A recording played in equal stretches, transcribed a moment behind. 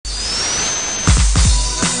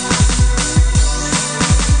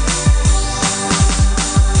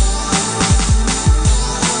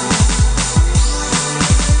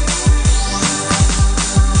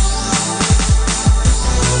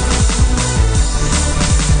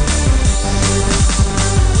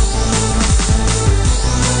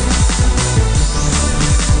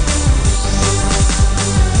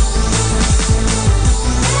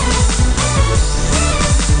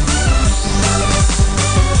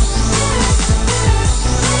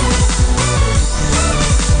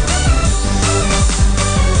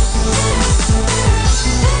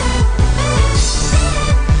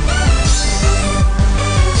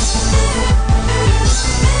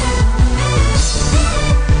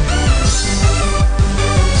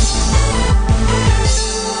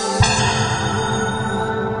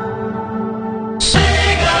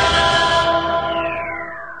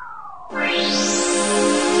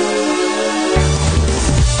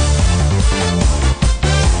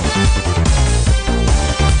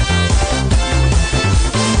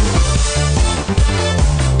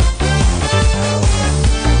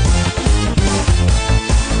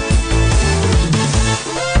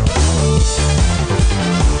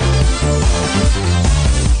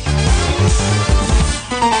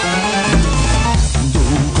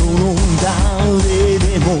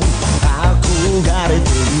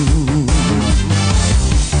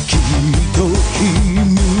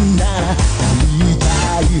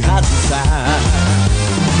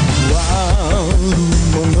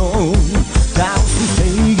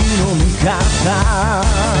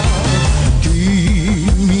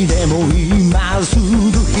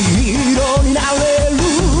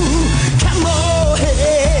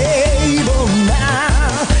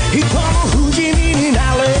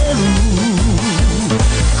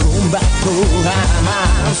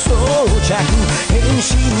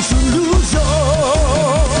身するぞ。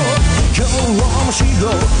今日も仕事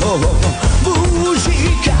無事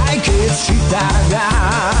解決したが、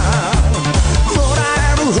もら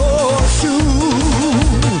える報酬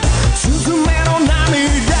すずめの涙。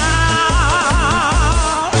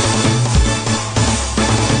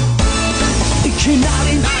いきなり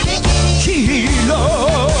ヒーロー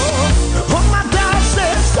お待たせ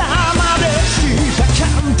さまでした。簡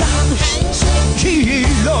単ヒ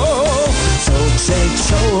ーロー即席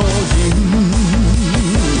超人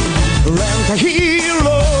レンタヒーロ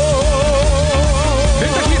ー。レ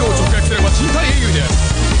ンタヒーローを直訳すれば賃貸英雄である。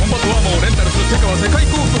コンバットワーマーをレンタルする世界は世界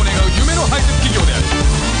幸福を願う夢の配達企業である。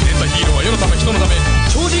レンタヒーローは世のため人のため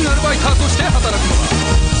超人アルバイターとして働くの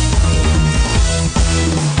だ。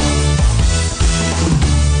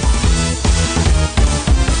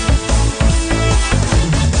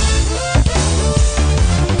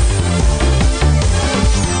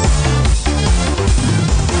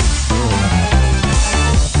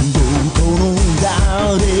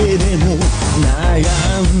誰でも悩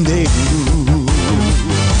んでいる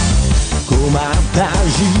困った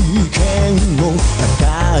事件を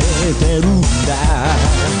抱えてるんだ。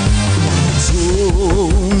そ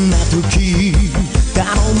んな時頼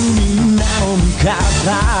むみんなの味方。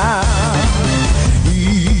い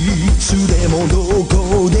つでもど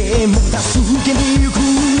こでも助けに行くん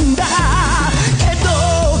だ。けど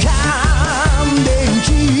電気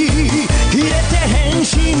入れて変身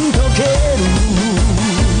解ける。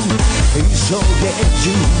急げ充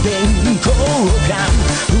電交換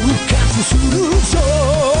復活するぞ。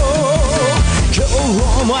今日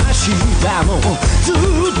も明日もずっ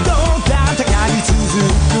と戦い続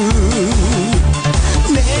く。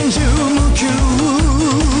年中無休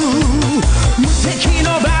無敵の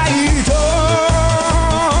バイト。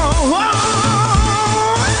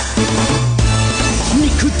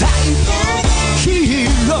肉体ヒー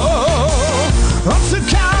ローお疲れ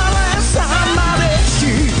様でし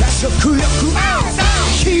た。食欲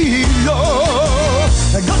ヒーロ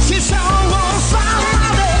ーごちそうさま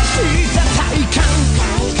でした。体感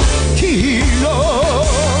ヒーロ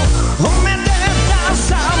ーおめでたさ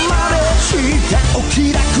までした。お気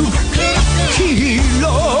楽ヒーロ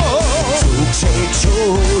ー即席超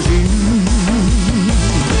人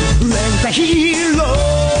レンタヒーロー。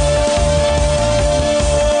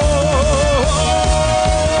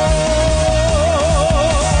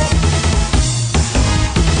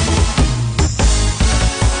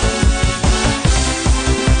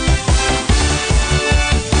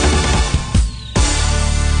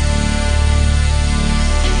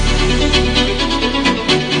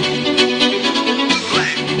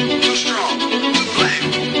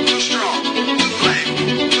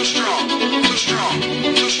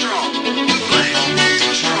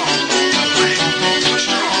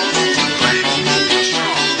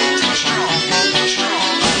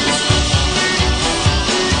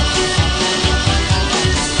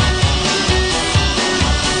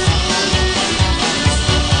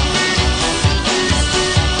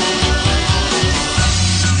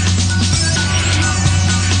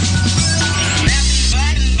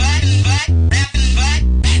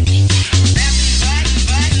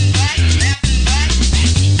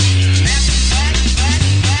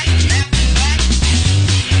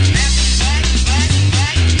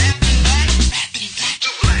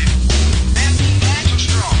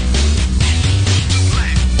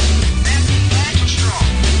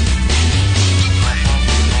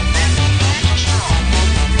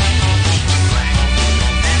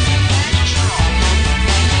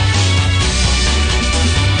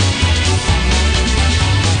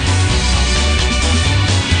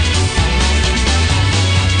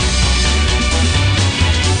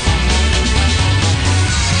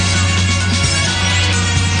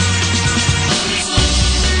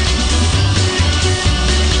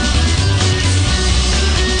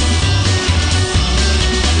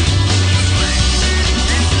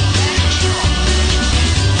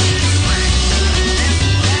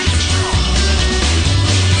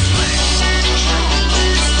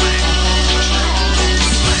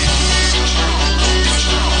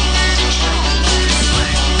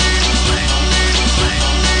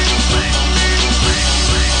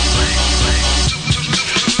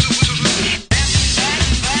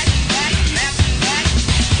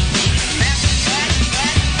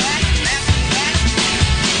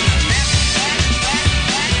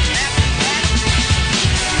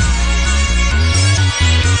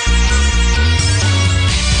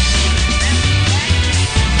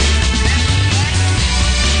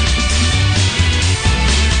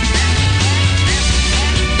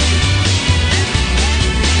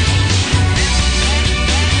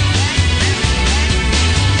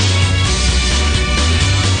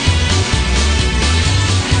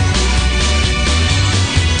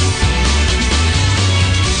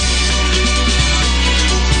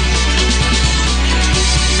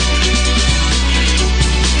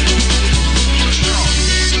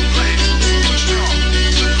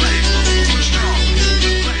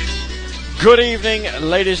Good evening,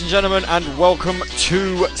 ladies and gentlemen, and welcome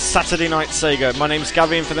to Saturday Night Sega. My name's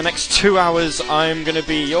Gavi, and for the next 2 hours, I'm going to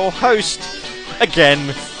be your host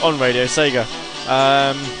again on Radio Sega.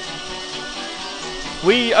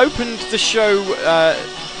 We opened the show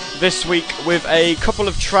this week with a couple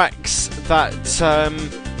of tracks that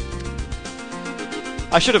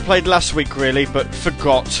I should have played last week, really, but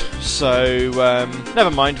forgot. So never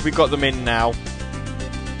mind, we got them in now.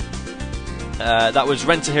 That was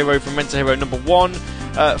Rent a Hero from Rent a Hero number 1,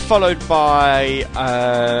 followed by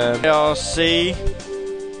ARC.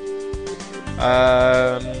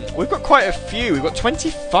 We've got quite a few. We've got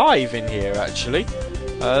 25 in here, actually.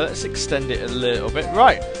 Let's extend it a little bit.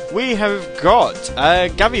 Right, we have got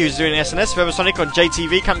Gavi, who's doing SNS, Forever Sonic on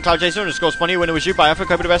JTV, Captain Cloud Jason _Sponny, Winner Was You by Alpha,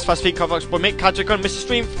 Cobra the Best, Fast Feed, Covox, Boy Mick, Kadric on Mr.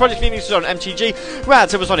 Stream, Project Phoenix on MTG,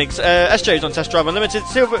 Rad, Silver Sonics, SJ is on Test Drive Unlimited,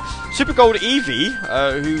 Super Gold Eevee,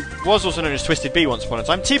 who was also known as Twisted Bee once upon a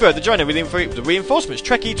time, T-Bird, the Joiner with the reinforcements,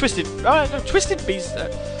 Trekkie, Twisted Bees,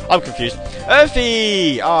 I'm confused,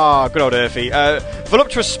 Earthy, good old Earthy,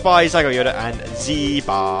 Voluptuous Spy, Zago Yoda, and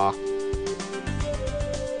Z-Bar.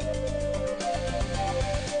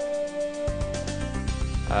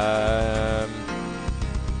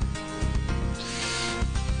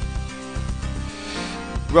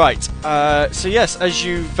 Right, so yes, as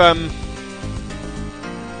you've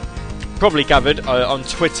probably gathered on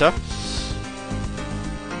Twitter,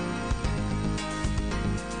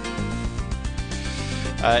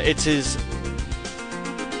 it is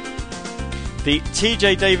the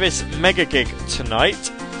TJ Davis Mega Gig tonight,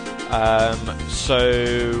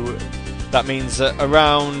 so that means that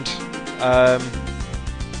around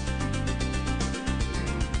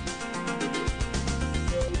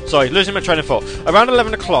sorry, losing my train of thought. Around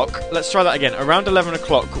 11 o'clock, let's try that again. Around 11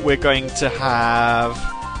 o'clock, we're going to have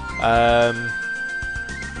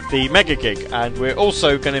the Mega Gig, and we're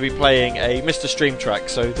also going to be playing a Mr. Stream track,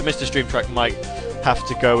 so the Mr. Stream track might have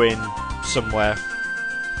to go in somewhere.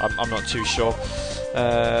 I'm not too sure.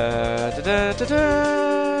 There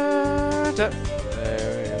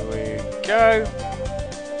we go.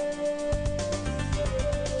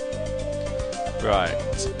 Right.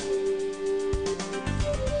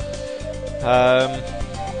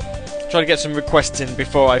 Trying to get some requests in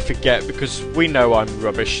before I forget, because we know I'm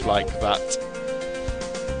rubbish like that.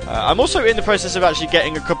 I'm also in the process of actually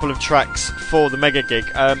getting a couple of tracks for the Mega Gig.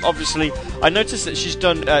 Obviously, I noticed that she's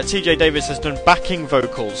done. TJ Davis has done backing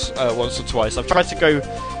vocals once or twice. I've tried to go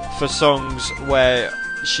for songs where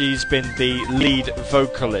she's been the lead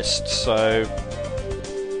vocalist. So,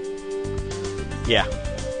 yeah.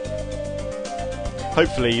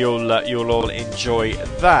 Hopefully, you'll all enjoy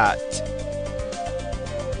that.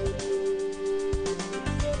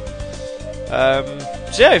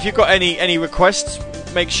 So yeah, if you've got any requests,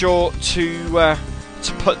 make sure to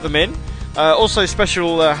put them in. Also,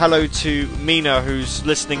 special hello to Mina, who's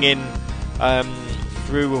listening in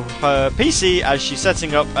through her PC as she's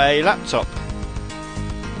setting up a laptop.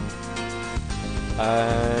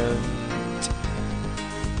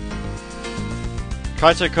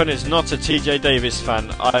 Kaito-kun is not a TJ Davis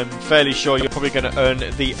fan. I'm fairly sure you're probably going to earn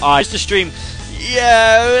the eye. Mr. Stream,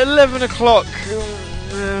 yeah, 11 o'clock.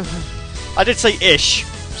 I did say ish,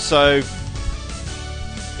 so,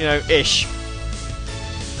 you know, ish.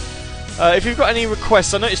 If you've got any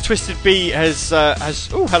requests, I noticed Twisted Bee has oh,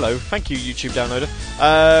 hello, thank you, YouTube downloader.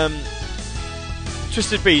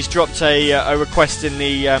 Twisted Bee's dropped a request in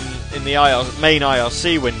the main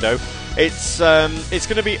IRC window. It's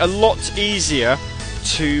going to be a lot easier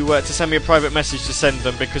to send me a private message to send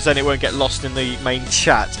them, because then it won't get lost in the main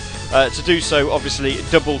chat. To do so, obviously,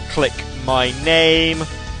 double-click my name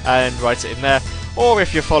and write it in there, or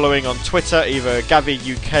if you're following on Twitter, either Gavi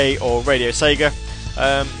UK or Radio Sega,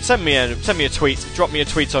 send me a tweet, drop me a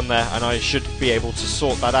tweet on there, and I should be able to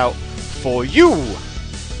sort that out for you.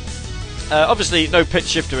 Obviously, no Pitch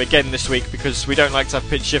Shifter again this week, because we don't like to have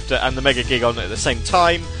Pitch Shifter and the Mega Gig on at the same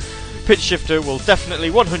time. Pitch Shifter will definitely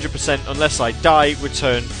 100%, unless I die,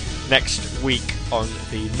 return next week on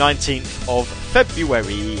the 19th of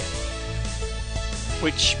February,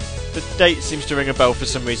 which the date seems to ring a bell for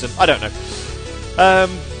some reason. I don't know.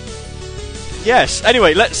 Yes,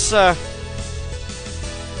 anyway, let's I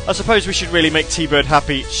suppose we should really make T-Bird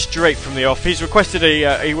happy straight from the off. He's requested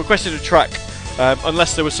a track,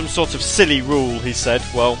 unless there was some sort of silly rule, he said.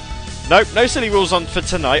 Well, nope, no silly rules on for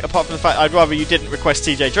tonight, apart from the fact I'd rather you didn't request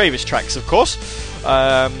TJ Davis tracks, of course.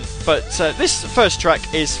 But this first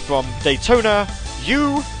track is from Daytona,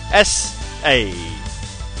 USA.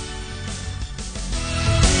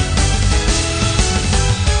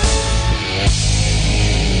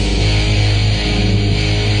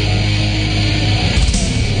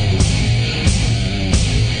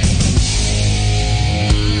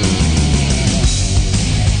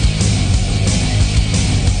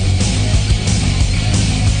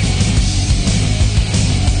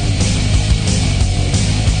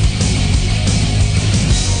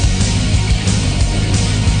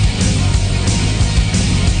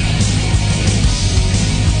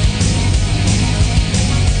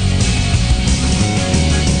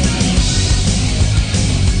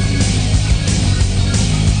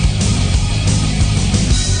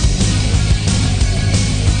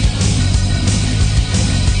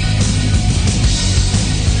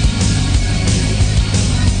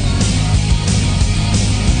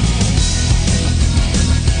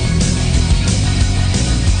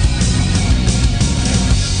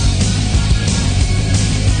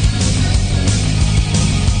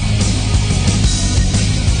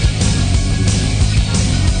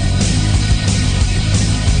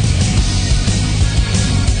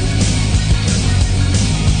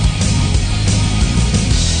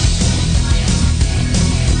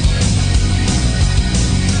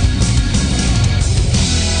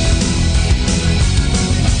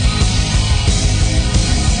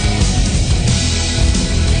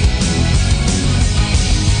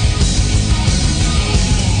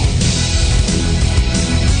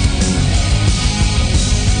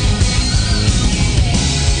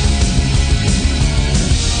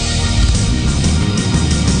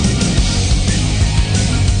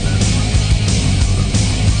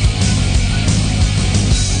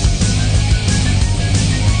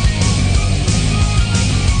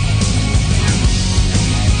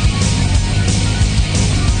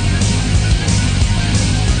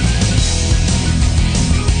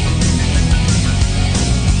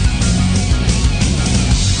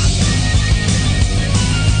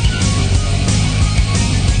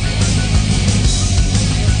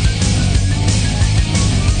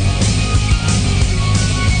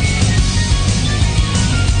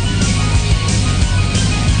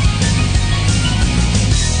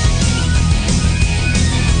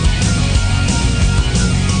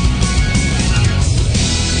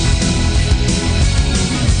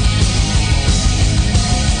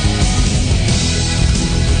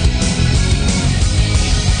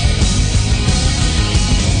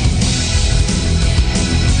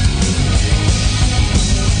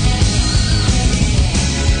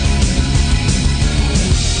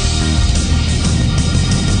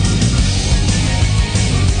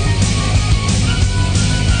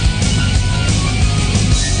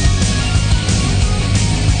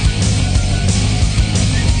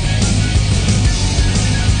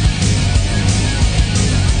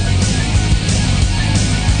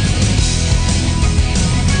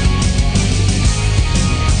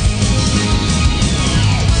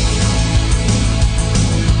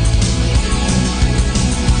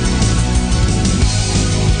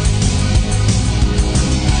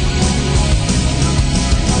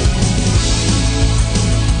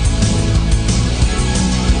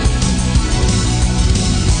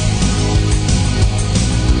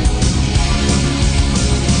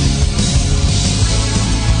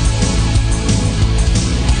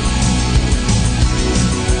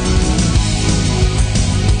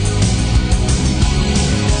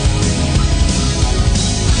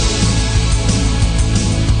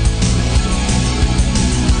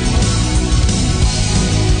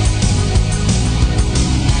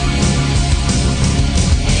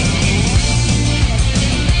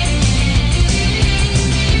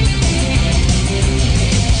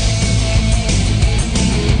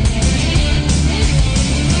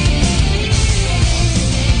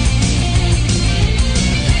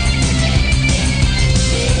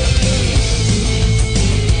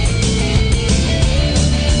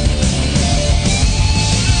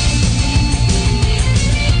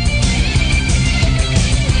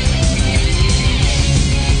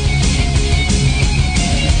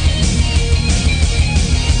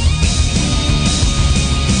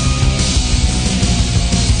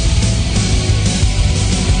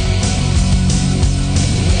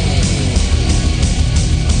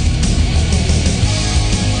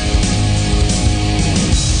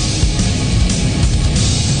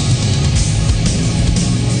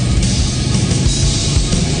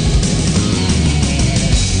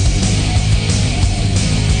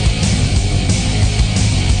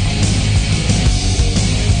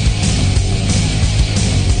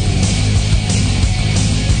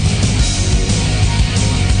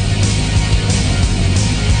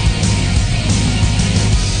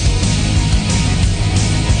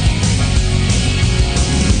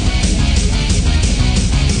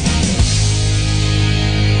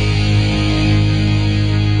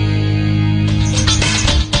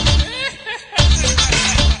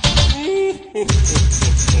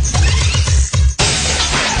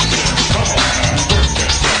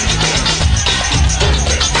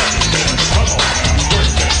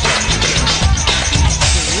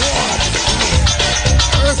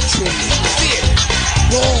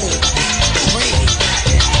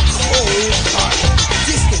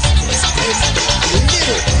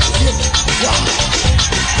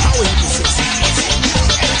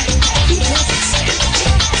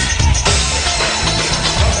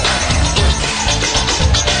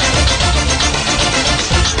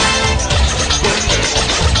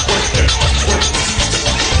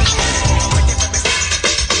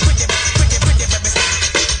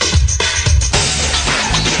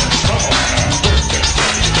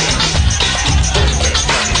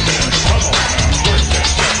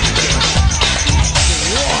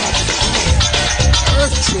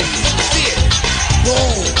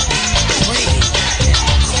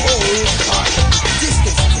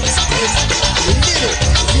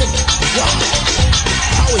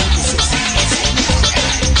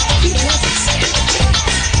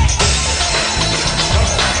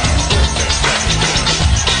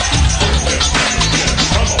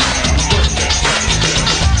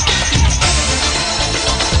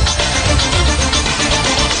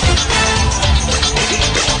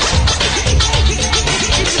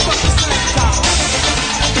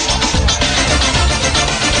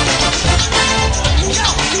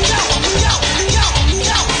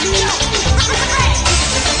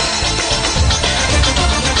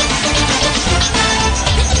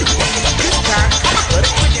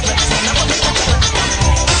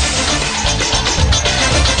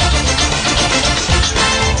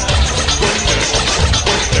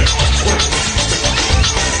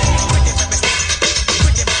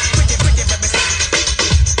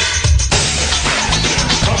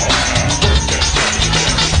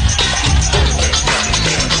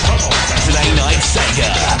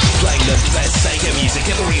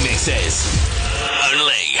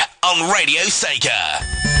 on Radio Sega.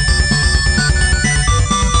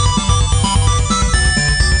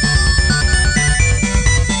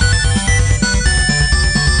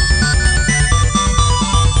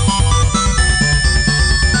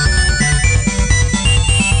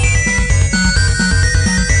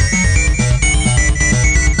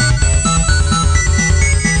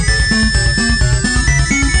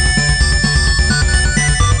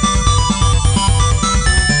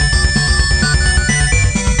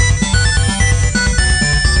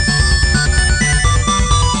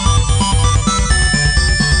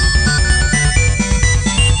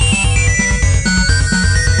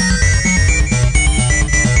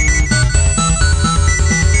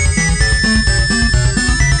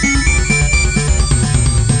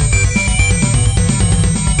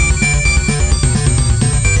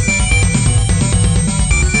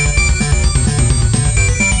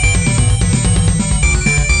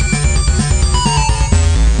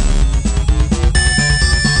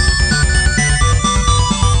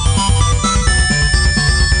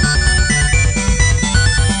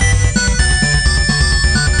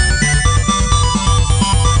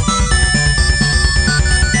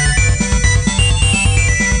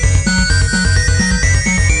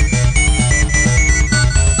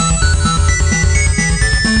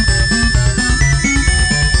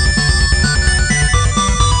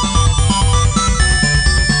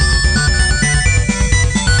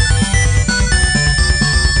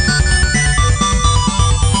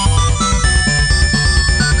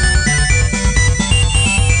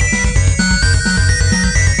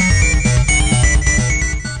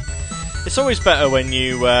 It's always better when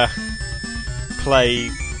you play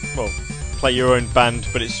your own band,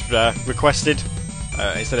 but it's requested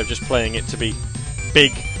instead of just playing it to be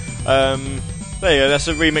big. There you go. That's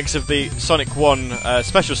a remix of the Sonic 1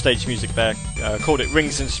 special stage music there. Called it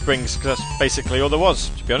Rings and Springs because that's basically all there was,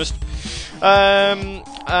 to be honest.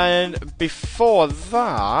 And before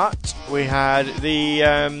that, we had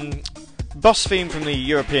the boss theme from the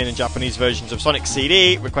European and Japanese versions of Sonic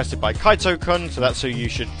CD, requested by Kaito-kun. So that's who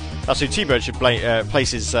T-Bird should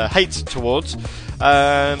place his hate towards.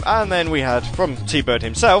 And then we had, from T-Bird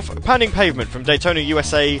himself, Pounding Pavement from Daytona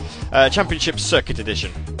USA Championship Circuit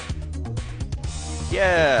Edition.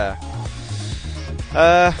 Yeah.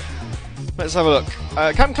 Let's have a look.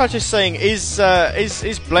 Captain Clutch is saying, is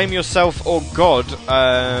Blame Yourself or God?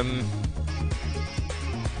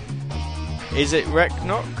 Is it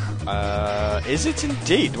Reknok? Is it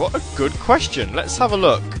indeed? What a good question. Let's have a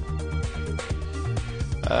look.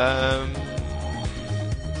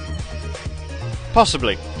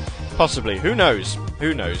 Possibly. Who knows?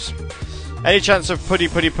 Any chance of putty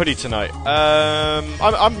tonight?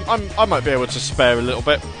 I might be able to spare a little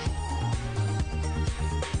bit.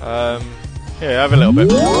 Here, have a little bit.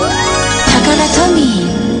 Takara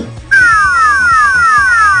Tommy.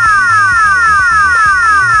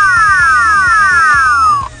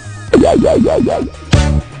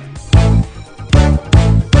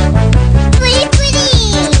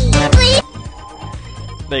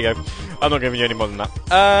 There you go. I'm not giving you any more than that.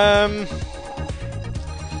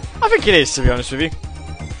 I think it is, to be honest with you.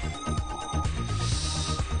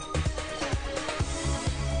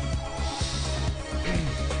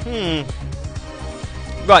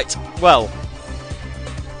 Right, well.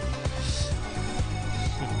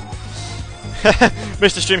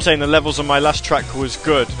 Mr. Stream saying the levels on my last track was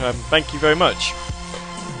good. Thank you very much.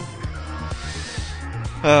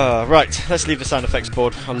 Right, let's leave the sound effects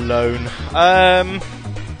board alone.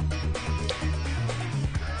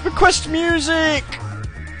 Request music!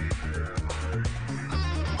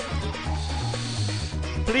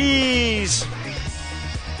 Please!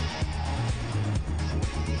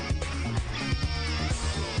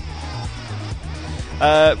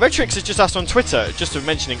 Redtrix has just asked on Twitter, just of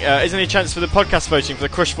mentioning, is there any chance for the podcast voting for the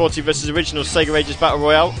Crush 40 vs original Sega Ages Battle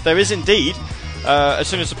Royale? There is indeed. As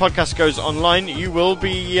soon as the podcast goes online, you will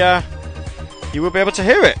be able to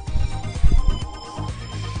hear it.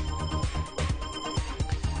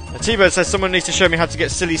 T-Bird says someone needs to show me how to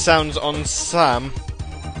get silly sounds on Sam.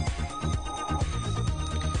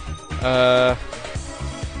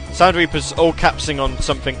 Sound Reaper's all capsing on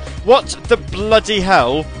something. What the bloody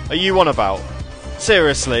hell are you on about?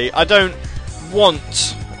 Seriously, I don't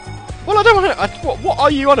want... Well, I don't want to... What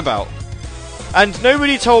are you on about? And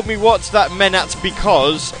nobody told me what that meant at,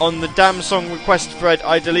 because on the damn song request thread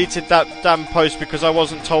I deleted that damn post because I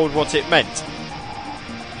wasn't told what it meant.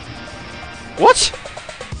 What?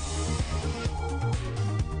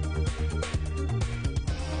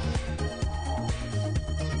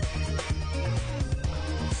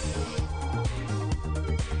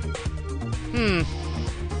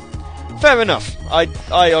 fair enough.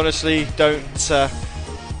 I honestly don't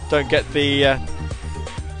get the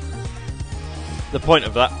point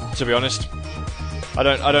of that. To be honest, I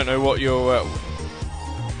don't know what you're.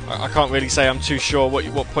 I can't really say I'm too sure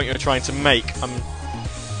what point you're trying to make.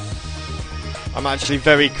 I'm actually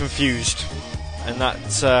very confused, and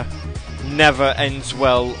that never ends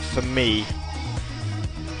well for me.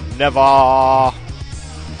 Never.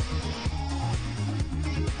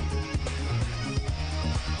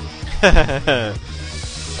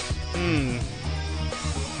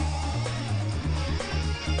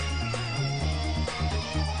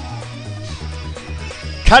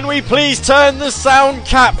 Can we please turn the sound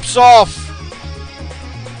caps off?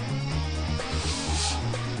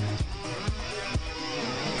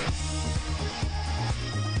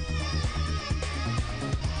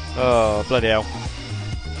 Oh, bloody hell.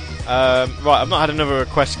 Right, I've not had another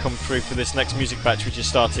request come through for this next music batch, which is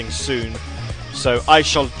starting soon. So I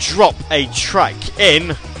shall drop a track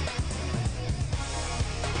in.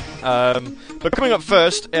 But coming up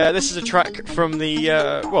first, this is a track from the,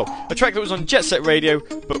 a track that was on Jet Set Radio,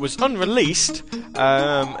 but was unreleased.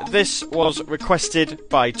 This was requested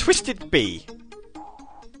by Twisted Bee.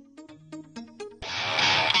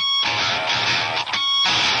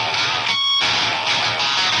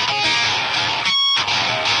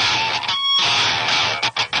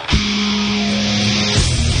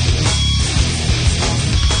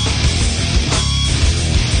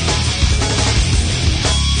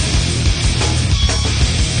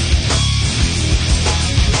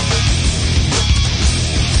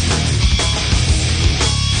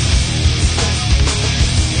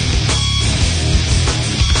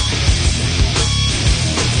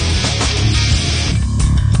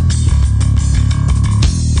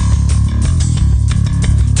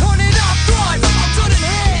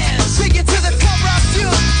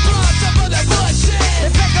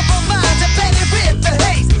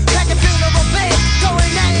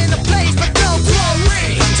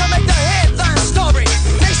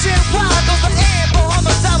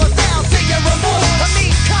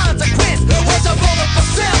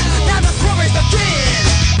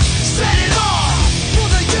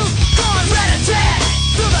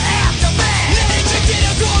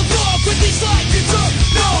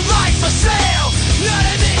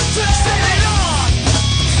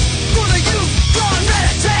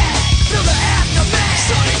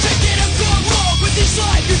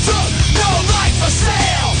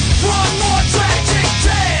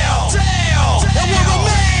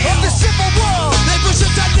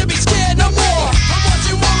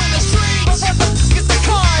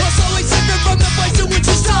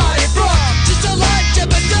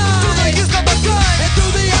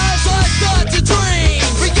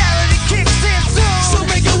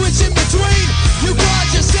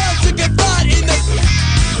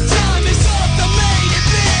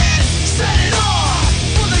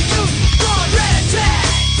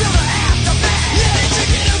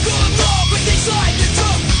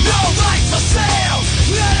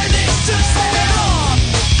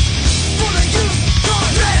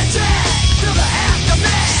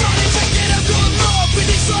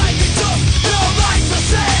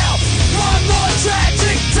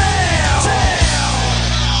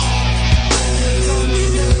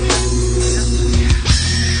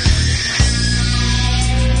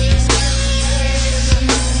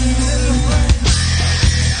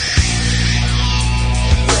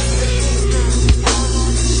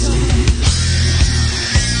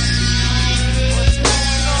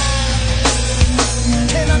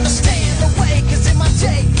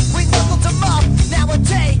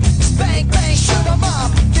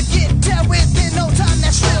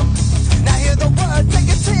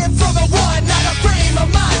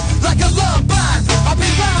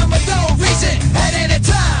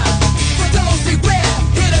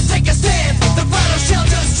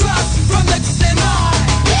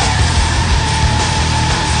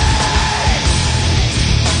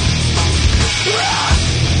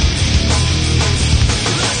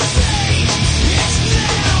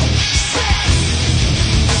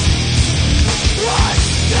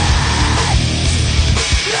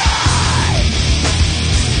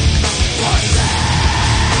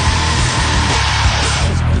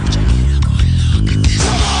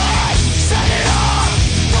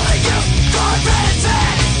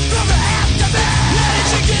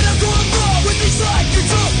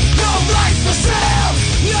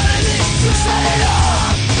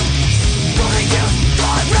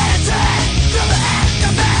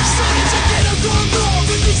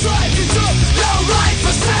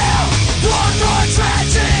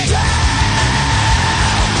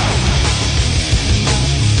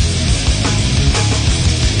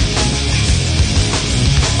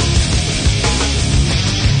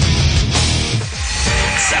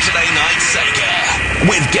 Saturday Night Sega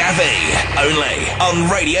with Gavi, only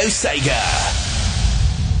on Radio Sega.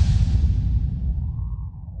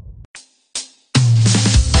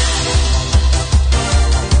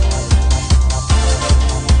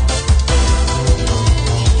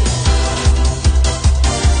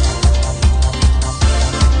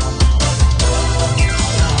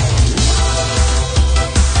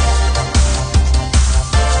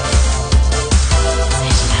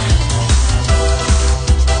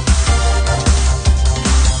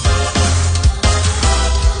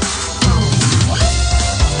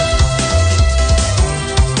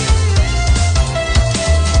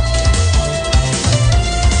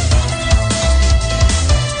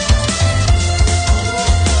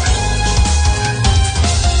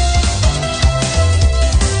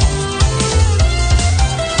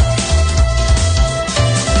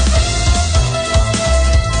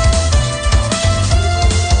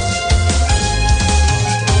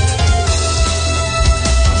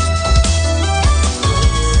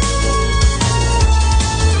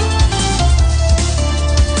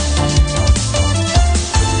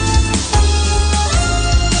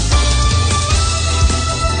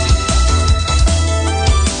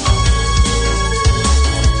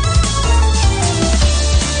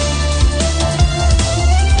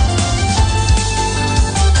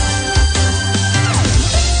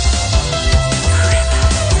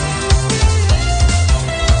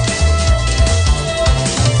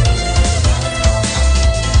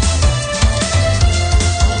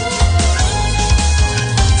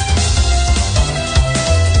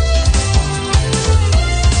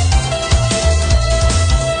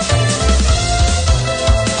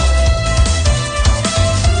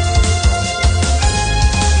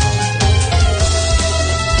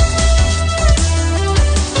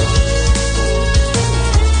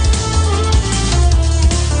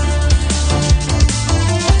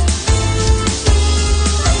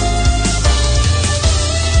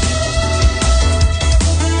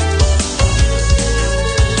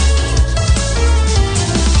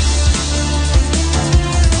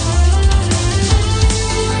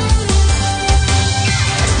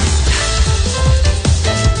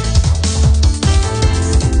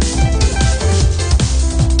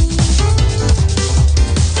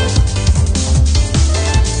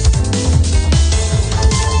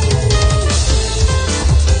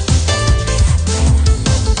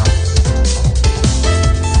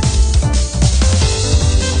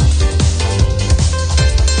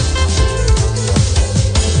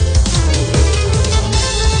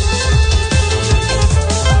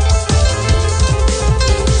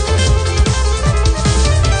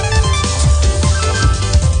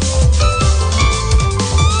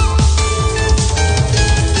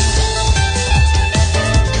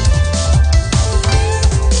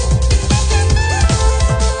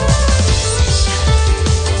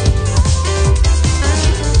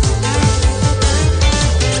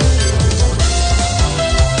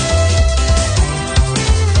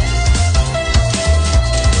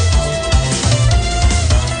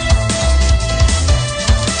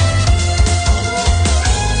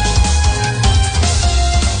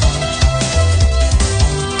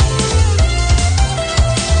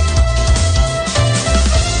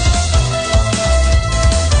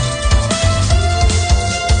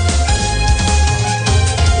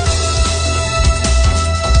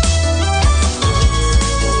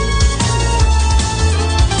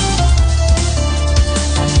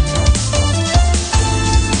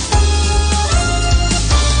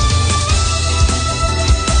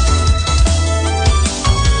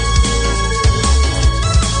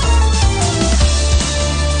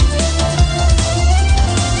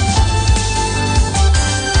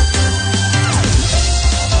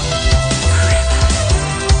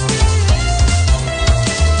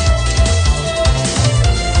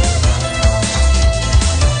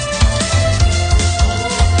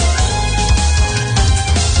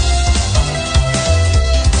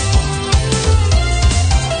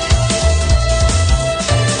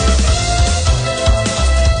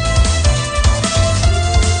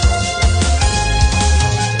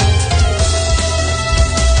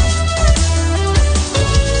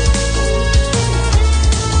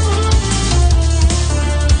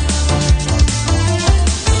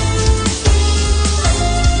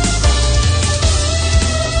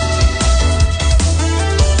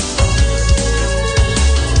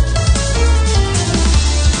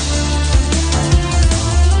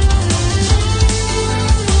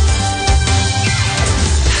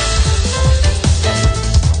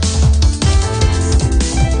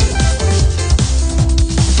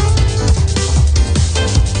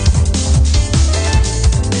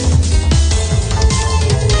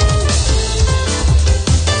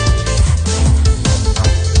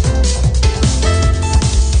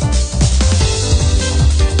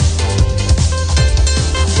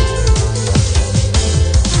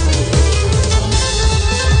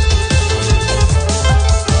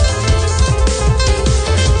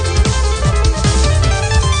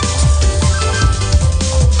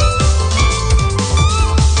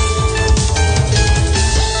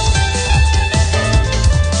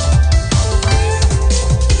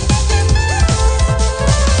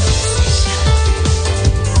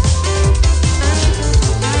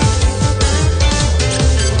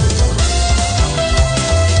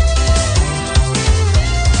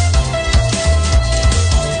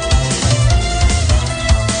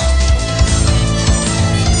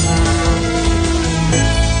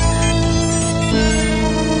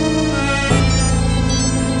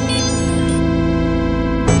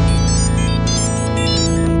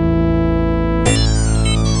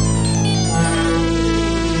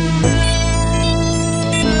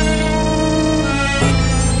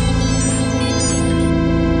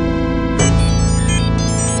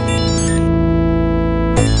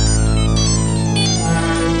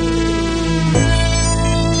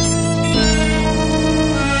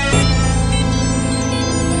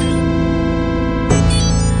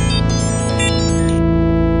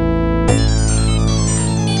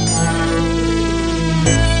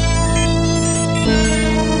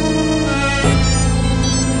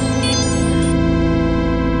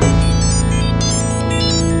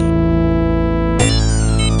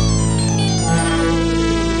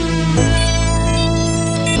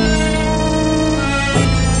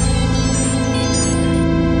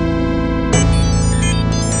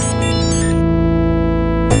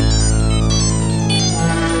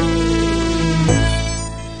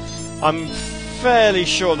 fairly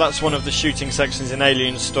sure that's one of the shooting sections in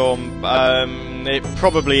Alien Storm. It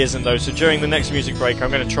probably isn't though, so during the next music break I'm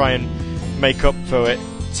going to try and make up for it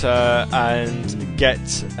and get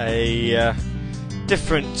a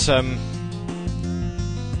different song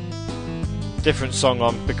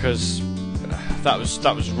on, because that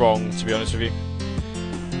was wrong, to be honest with you.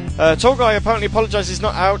 Tall Guy apparently apologises. He's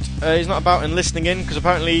not out. He's not about and listening in because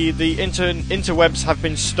apparently the interwebs have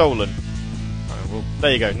been stolen. Well,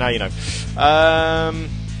 there you go. Now you know.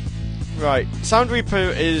 Right. Sound Reaper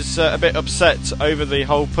is a bit upset over the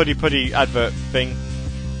whole Puddy Puddy advert thing.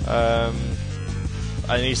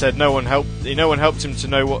 And he said no one helped him to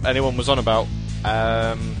know what anyone was on about.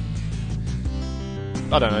 I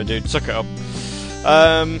don't know, dude. Suck it up.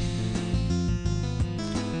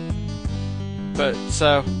 But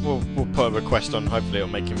we'll put a request on. Hopefully, it'll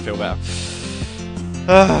make him feel better.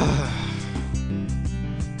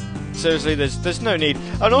 Seriously, there's no need.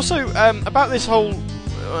 And also about this whole,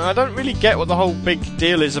 I don't really get what the whole big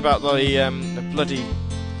deal is about the bloody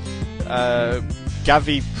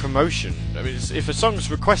Gavi promotion. I mean, if a song's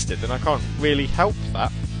requested, then I can't really help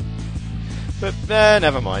that. But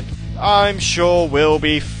never mind. I'm sure we'll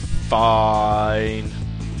be fine.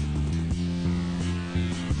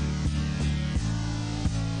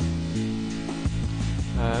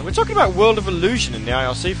 We're talking about World of Illusion in the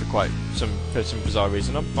IRC for some bizarre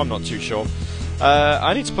reason. I'm not too sure.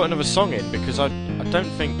 I need to put another song in because I don't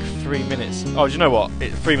think 3 minutes. Oh, do you know what?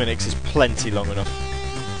 3 minutes is plenty long enough.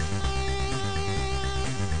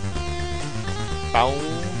 Bow,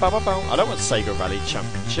 bow, bow, bow. I don't want Sega Rally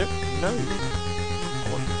Championship. No, I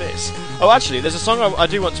want this. Oh, actually, there's a song I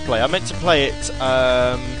do want to play. I meant to play it.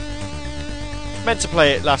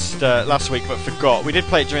 Last week, but forgot. We did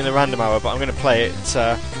play it during the random hour, but I'm going to play it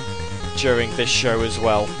during this show as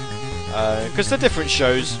well, because they're different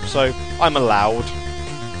shows, so I'm allowed.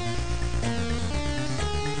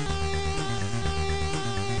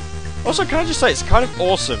 Also, can I just say it's kind of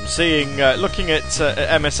awesome seeing, looking at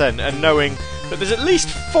MSN and knowing that there's at least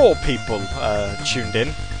 4 people tuned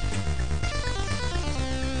in.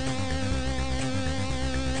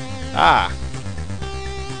 Ah.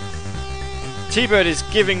 T-Bird is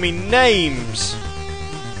giving me names.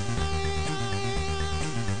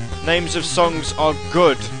 Names of songs are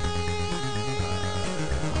good.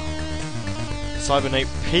 Cybernate,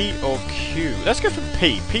 P or Q? Let's go for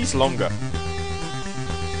P. P's longer.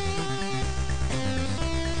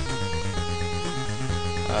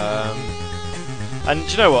 And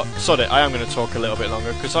do you know what? Sod it. I am going to talk a little bit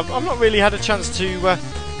longer because I've not really had a chance to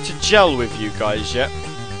gel with you guys yet.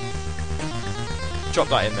 Drop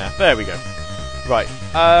that in there. There we go. Right.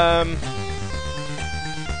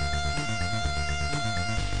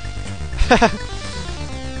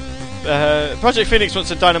 Project Phoenix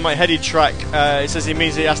wants a Dynamite Heady track. It says he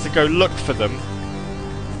means he has to go look for them.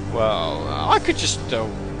 Well, I could just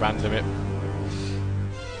random it.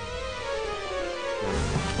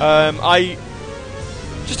 I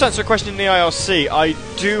just to answer a question in the IRC. I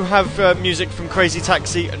do have music from Crazy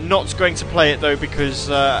Taxi. Not going to play it though because,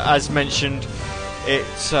 as mentioned,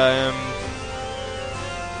 it's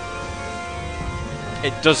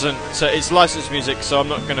it's licensed music, so I'm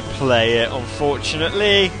not going to play it,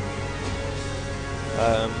 unfortunately.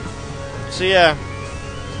 So yeah.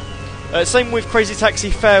 Same with Crazy Taxi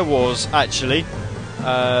Fair Wars, actually,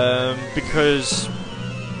 because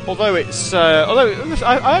although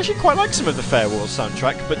I actually quite like some of the Fair Wars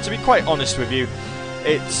soundtrack, but to be quite honest with you,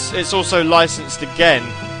 it's also licensed again.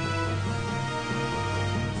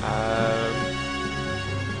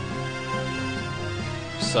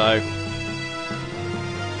 So.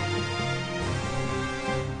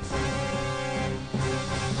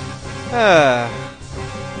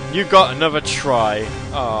 You got another try.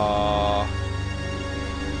 Aww.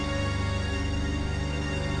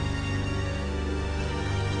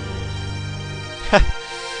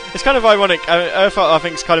 It's kind of ironic. I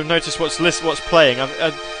think it's kind of noticed what's playing.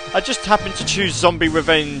 I just happened to choose Zombie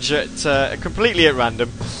Revenge completely at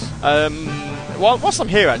random. Whilst I'm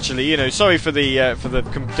here, actually, you know, sorry for the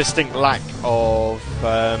distinct lack of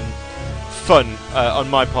fun on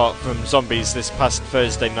my part from Zombies this past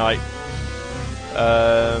Thursday night.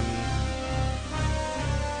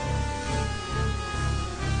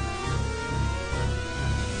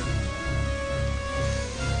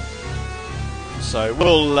 So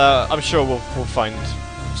I'm sure we'll find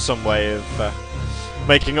some way of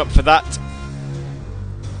making up for that.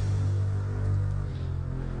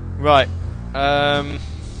 Right.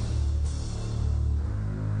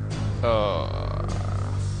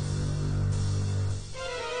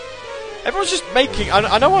 Everyone's just making.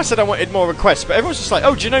 I know I said I wanted more requests, but everyone's just like,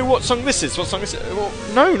 "Oh, do you know what song this is? What song is it?" Well,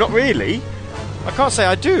 no, not really. I can't say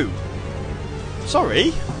I do.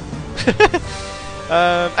 Sorry.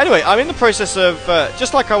 Anyway, I'm in the process of,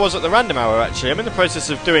 just like I was at the random hour actually, I'm in the process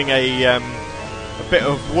of doing a bit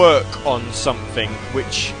of work on something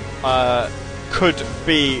which could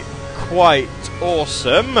be quite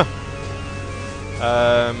awesome.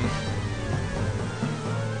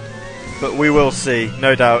 But we will see.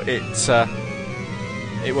 No doubt it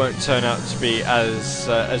won't turn out to be as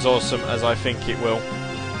awesome as I think it will.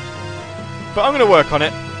 But I'm going to work on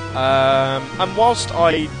it. And whilst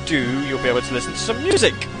I do, you'll be able to listen to some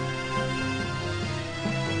music.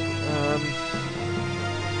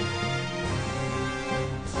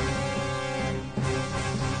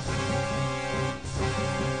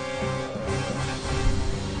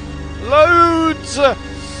 Loads!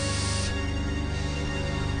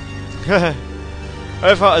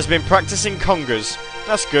 Earthheart has been practicing congas.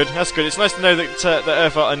 That's good, that's good. It's nice to know that, that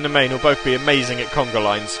Earthheart and Nemain will both be amazing at conga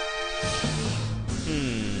lines.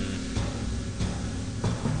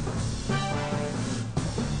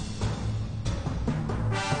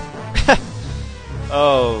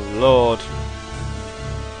 Oh, Lord.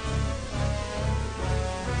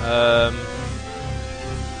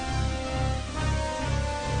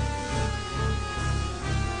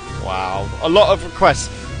 Wow. A lot of requests.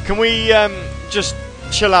 Can we just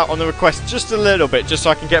chill out on the requests just a little bit, just so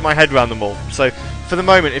I can get my head around them all? So, for the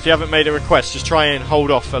moment, if you haven't made a request, just try and hold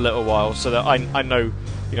off a little while so that I know,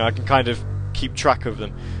 you know, I can kind of keep track of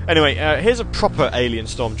them. Anyway, here's a proper Alien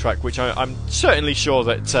Storm track, which I'm certainly sure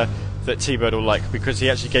that that T-Bird will like, because he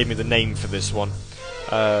actually gave me the name for this one.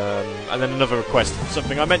 And then another request,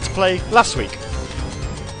 something I meant to play last week.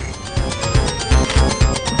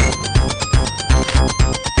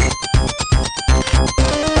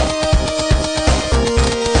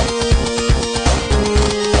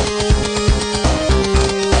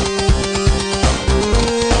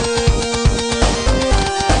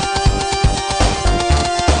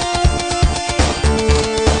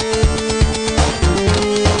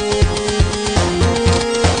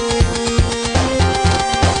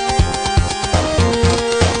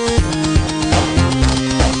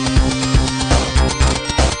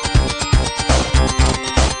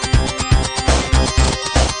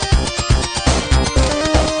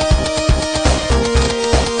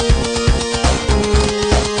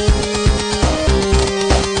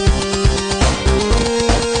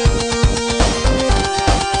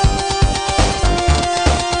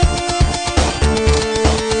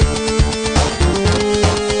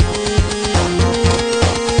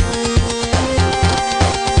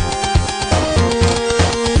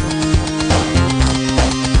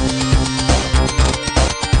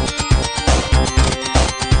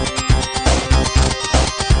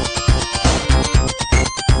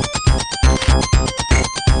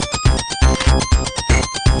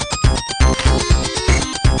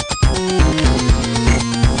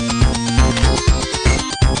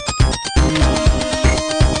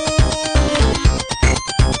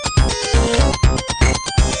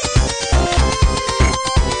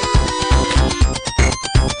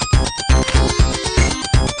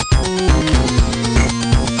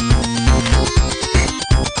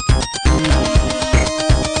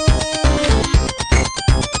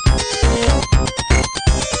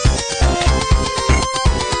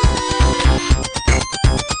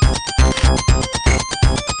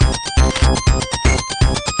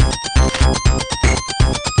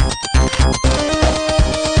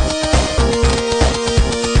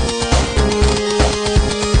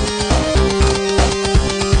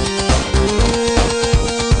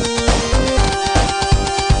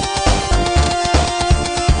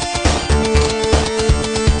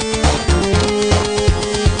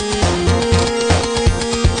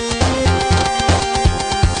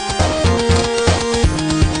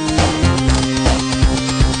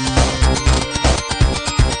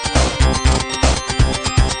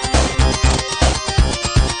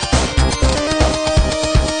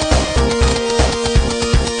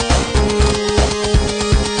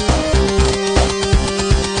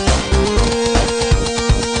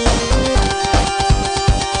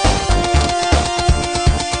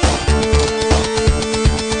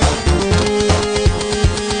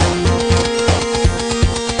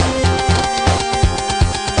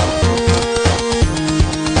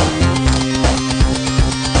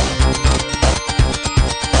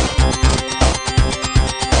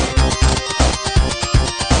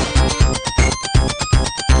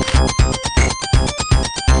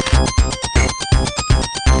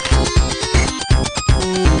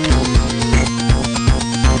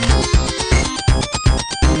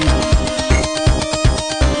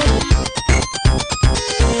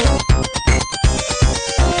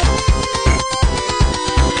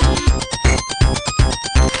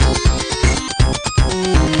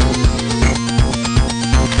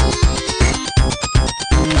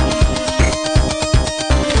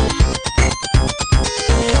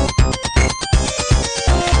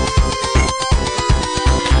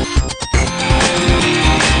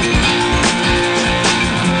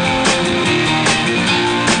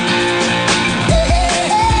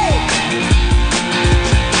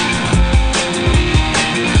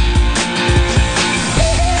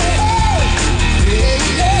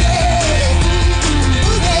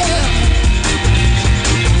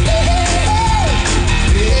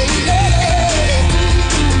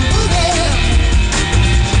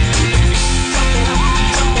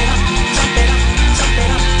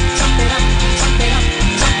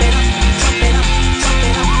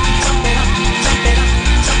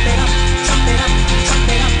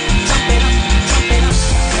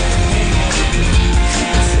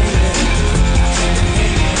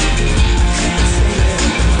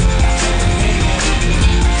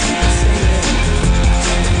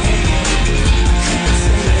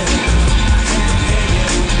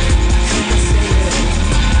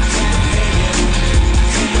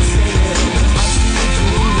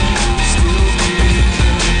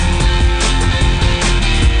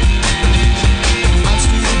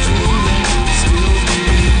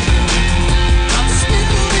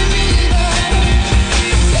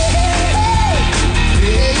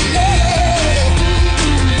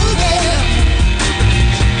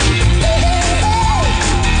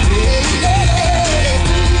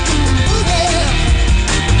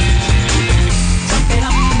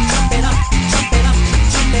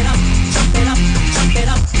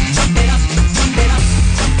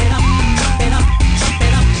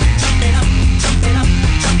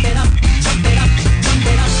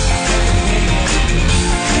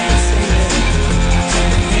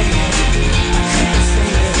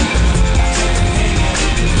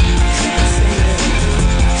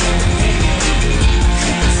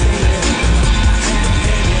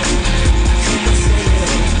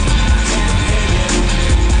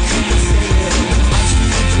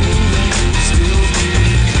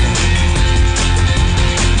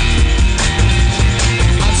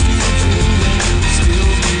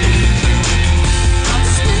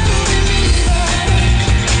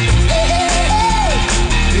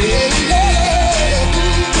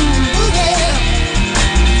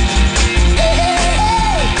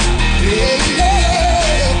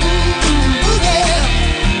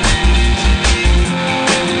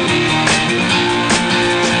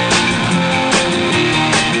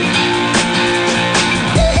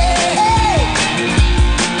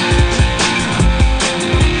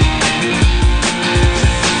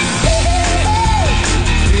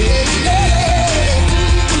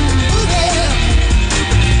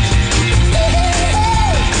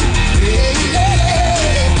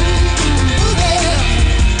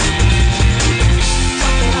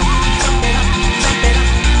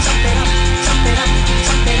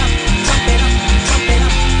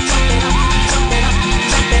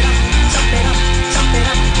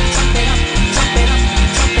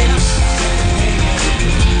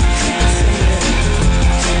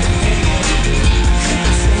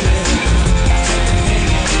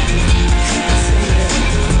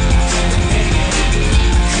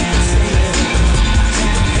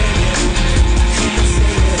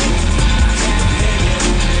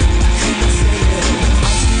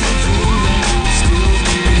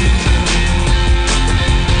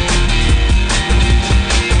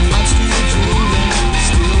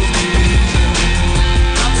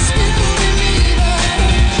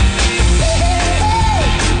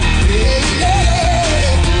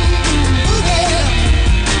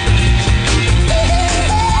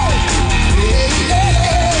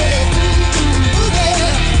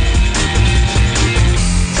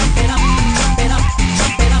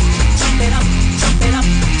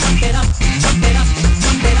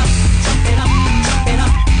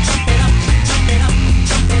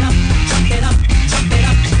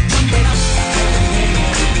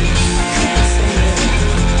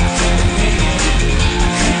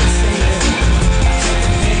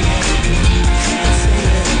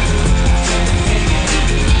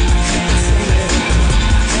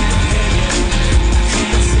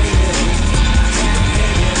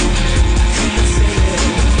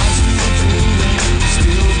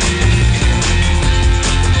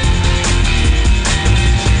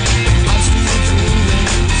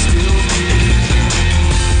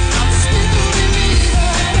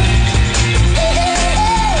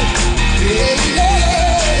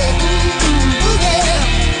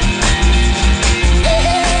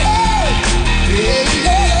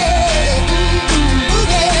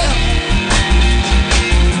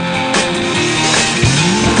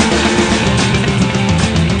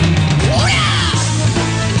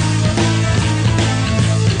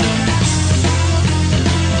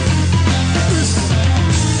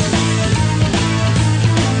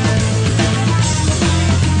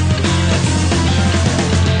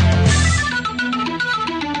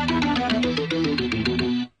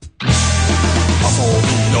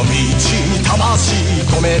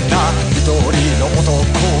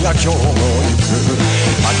 今日も行く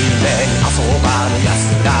真面目に遊ばぬ奴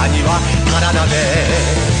らには体で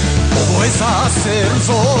覚えさせる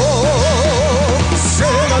ぞセ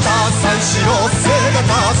ガダサンシロセガ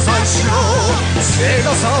ダサンシロセ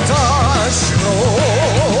ガサタンシロ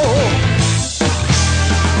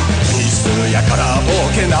やからボ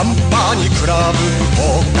ケナンパにクラブ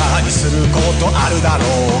他にすることあるだろう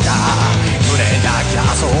が胸だけ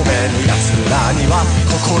遊べる奴らには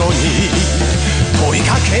心に問い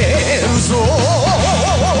かけるぞ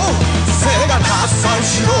セガタサン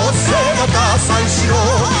シロセガタサンシロ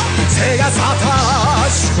セガサタ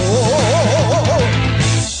シロ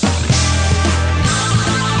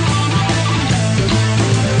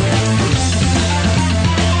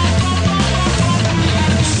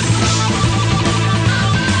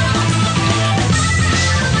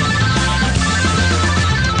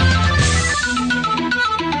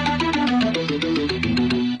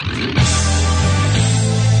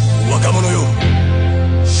若者よ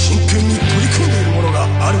真剣に取り組んでいるものが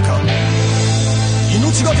あるか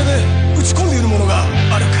命がけで打ち込んでいるものがあ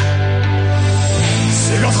るか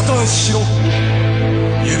セガサタンしろ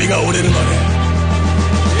指が折れるまで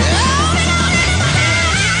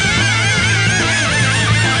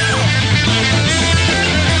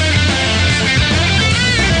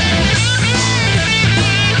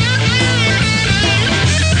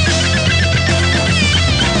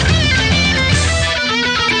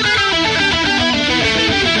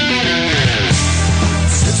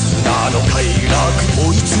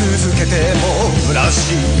追い続けても虚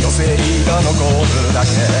しい余生が残るだけ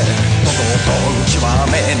とことん極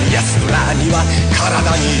めぬ奴らには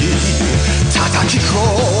体に叩き込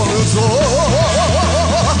むぞ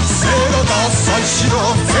セガダサンシロ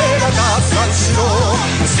セガダサンシロ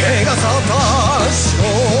セガサタンシロ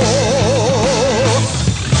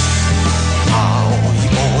青い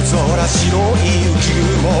大空白い雪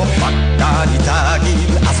雲真っ赤にたぎる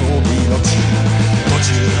遊びの地途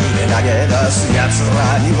中で投げ出す奴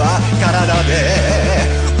らには体で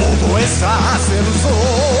覚えさせるぞ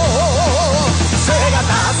セガタ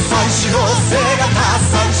サンシロセガタ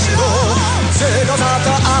サンシロセガタ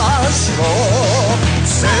タシロ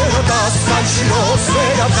セガタサンシロセ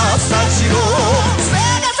ガタサンシロセ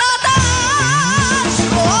ガタタシ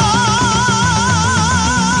ロ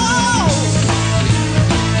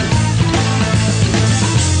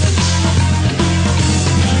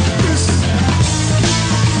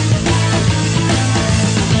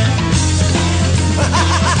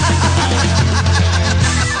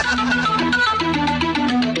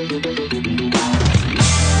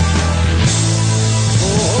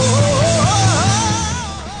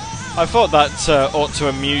I thought that ought to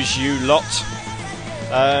amuse you lot.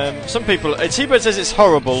 Some people... T-Bird says it's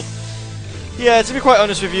horrible. Yeah, to be quite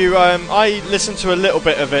honest with you, I listened to a little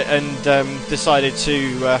bit of it and decided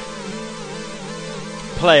to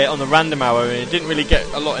play it on the random hour, and it didn't really get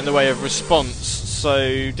a lot in the way of response,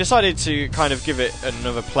 so decided to kind of give it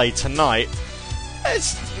another play tonight.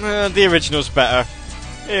 It's... the original's better.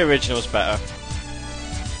 The original's better.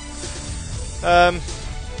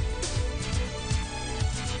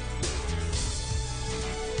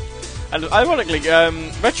 And ironically,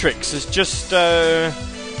 Retrix has just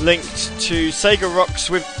linked to Sega Rocks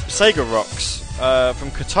with Sega Rocks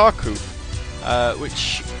from Kotaku,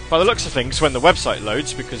 which, by the looks of things, when the website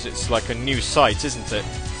loads, because it's like a new site, isn't it?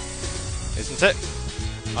 Isn't it?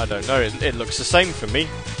 I don't know, it looks the same for me.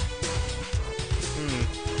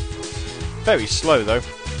 Very slow, though.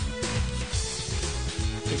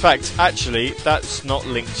 In fact, actually, that's not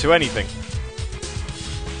linked to anything.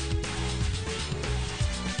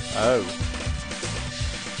 Oh.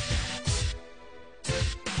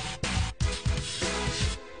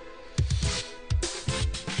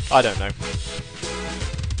 I don't know.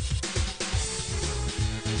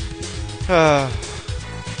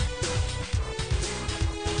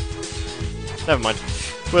 Never mind.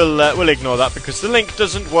 We'll ignore that because the link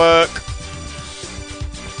doesn't work.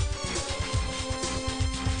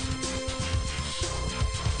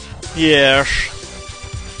 Yes.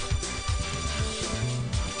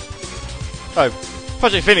 Oh,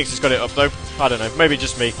 Project Phoenix has got it up though. I don't know, maybe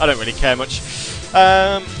just me. I don't really care much.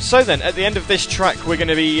 So then, at the end of this track, we're going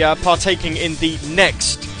to be partaking in the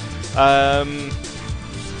next...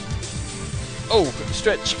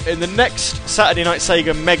 in the next Saturday Night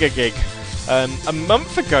Sega Mega Gig. A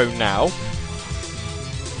month ago now...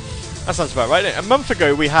 That sounds about right. A month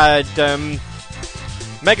ago we had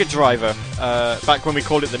Mega Driver, back when we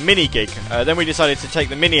called it the Mini Gig. Then we decided to take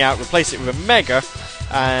the Mini out, replace it with a Mega,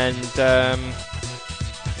 and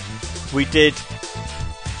we did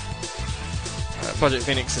Project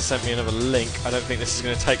Phoenix has sent me another link. I don't think this is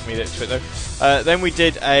going to take me to it though. Then we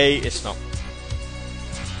did a... It's not.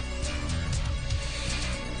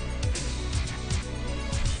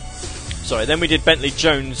 Sorry, then we did Bentley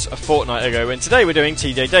Jones a fortnight ago, and today we're doing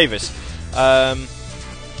TJ Davis.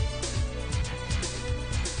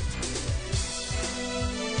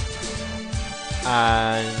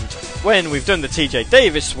 And when we've done the TJ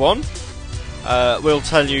Davis one, we'll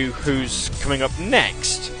tell you who's coming up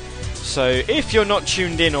next. So if you're not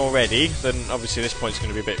tuned in already, then obviously this point's going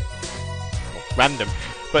to be a bit random.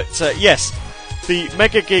 But yes, the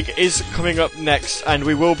Mega Gig is coming up next, and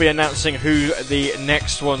we will be announcing who the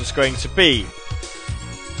next one's going to be.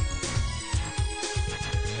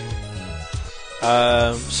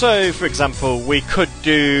 So, for example, we could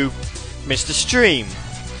do Mr. Stream.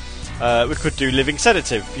 We could do Living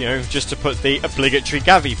Sedative, you know, just to put the obligatory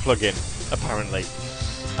Gavi plug-in, apparently.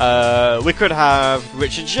 We could have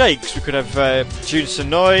Richard Jakes, we could have June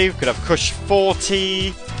Sonoy, we could have Kush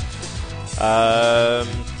 40.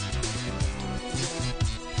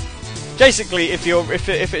 Basically, if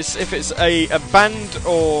it's a band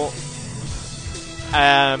or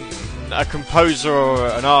a composer or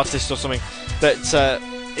an artist or something that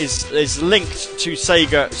is linked to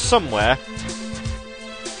Sega somewhere,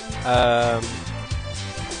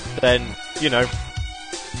 then you know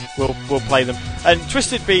we'll play them. And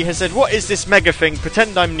Twisted Bee has said, "What is this Mega thing?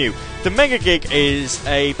 Pretend I'm new." The Mega Gig is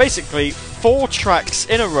basically 4 tracks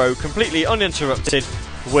in a row, completely uninterrupted,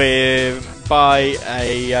 by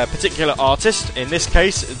a particular artist. In this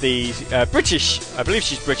case, the British, I believe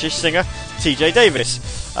she's British singer, TJ Davis.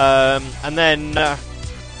 And then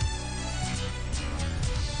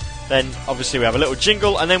obviously we have a little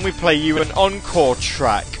jingle, and then we play you an encore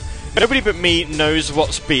track. Nobody but me knows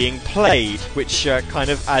what's being played, which kind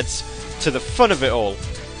of adds to the fun of it all.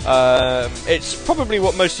 It's probably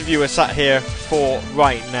what most of you are sat here for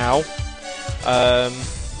right now.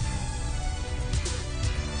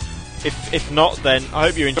 If not, then I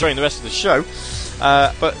hope you're enjoying the rest of the show.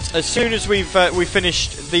 But as soon as we've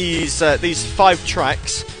finished these 5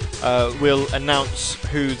 tracks, we'll announce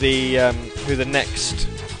who the next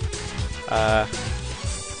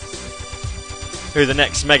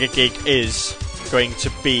Mega Gig is going to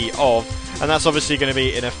be of, and that's obviously going to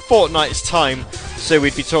be in a fortnight's time. So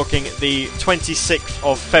we'd be talking the 26th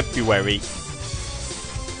of February.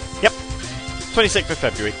 Yep, 26th of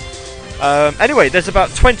February. Anyway, there's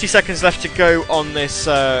about 20 seconds left to go on this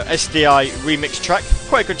SDI remix track.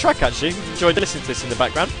 Quite a good track, actually. Enjoyed listening to this in the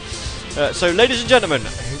background. So, ladies and gentlemen,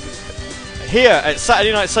 here at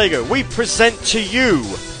Saturday Night Sega, we present to you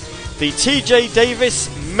the TJ Davis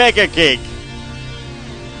Mega Gig.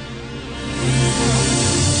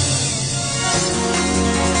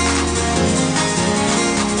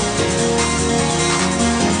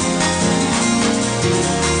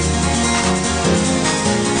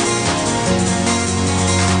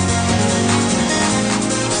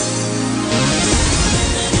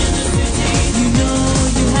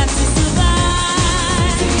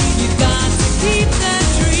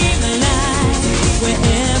 Where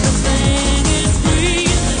everything is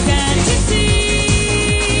green, can't you see?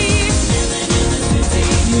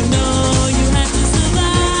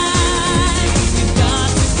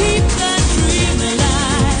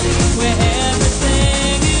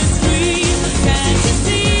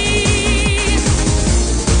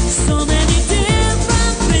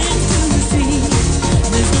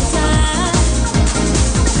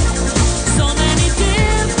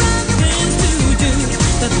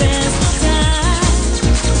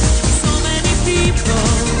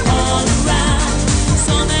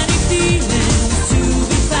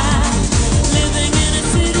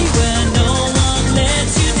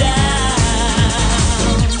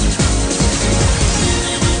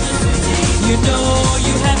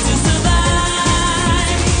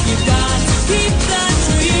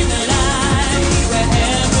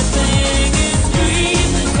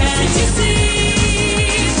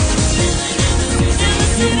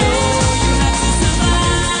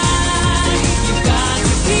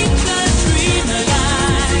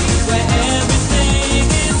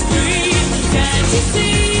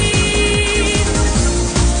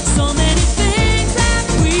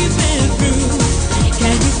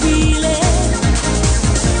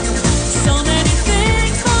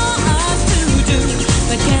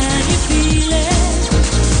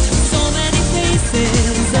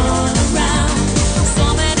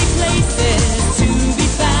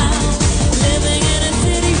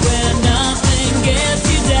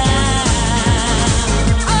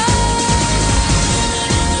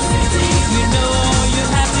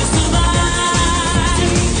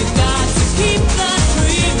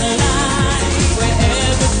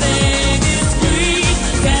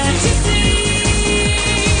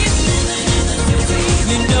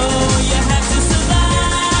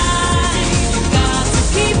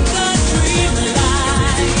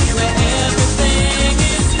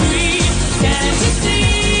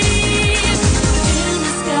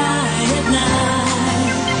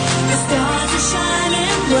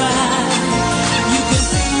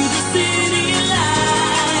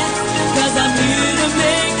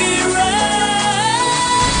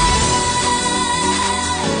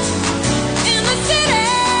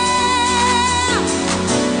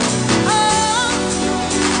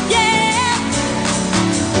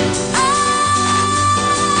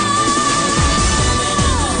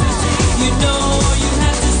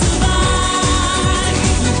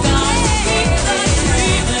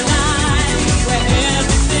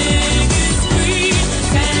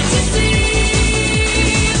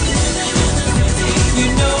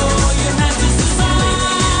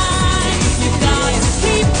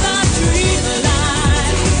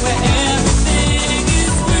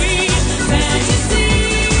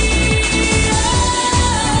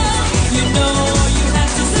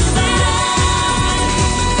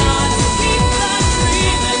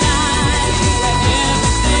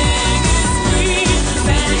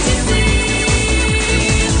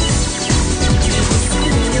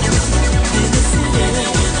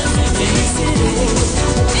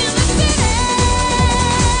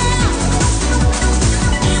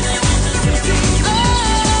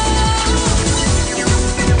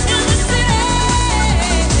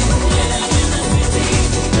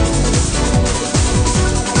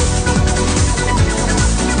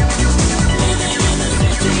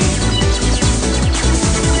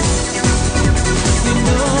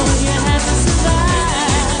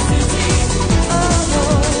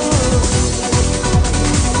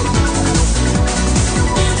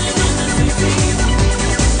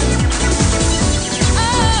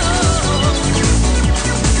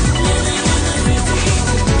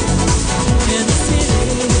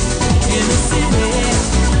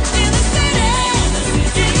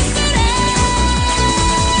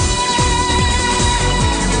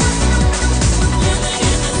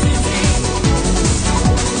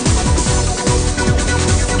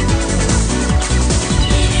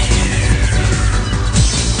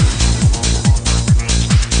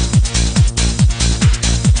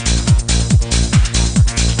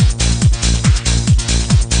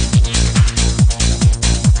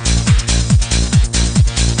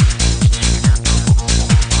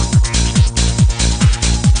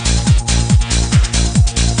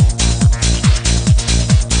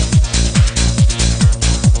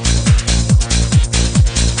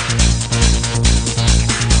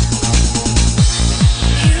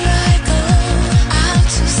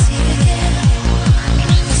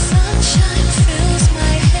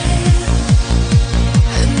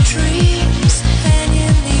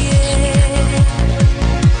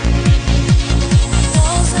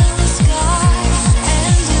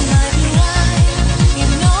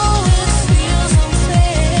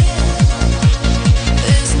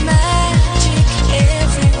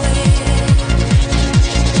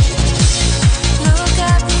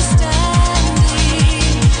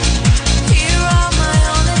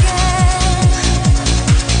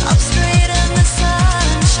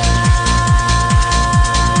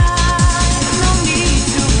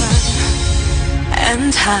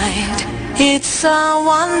 It's a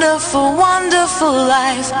wonderful, wonderful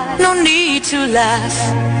life. No need to laugh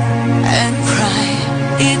and cry.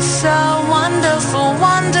 It's a wonderful,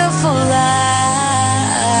 wonderful life.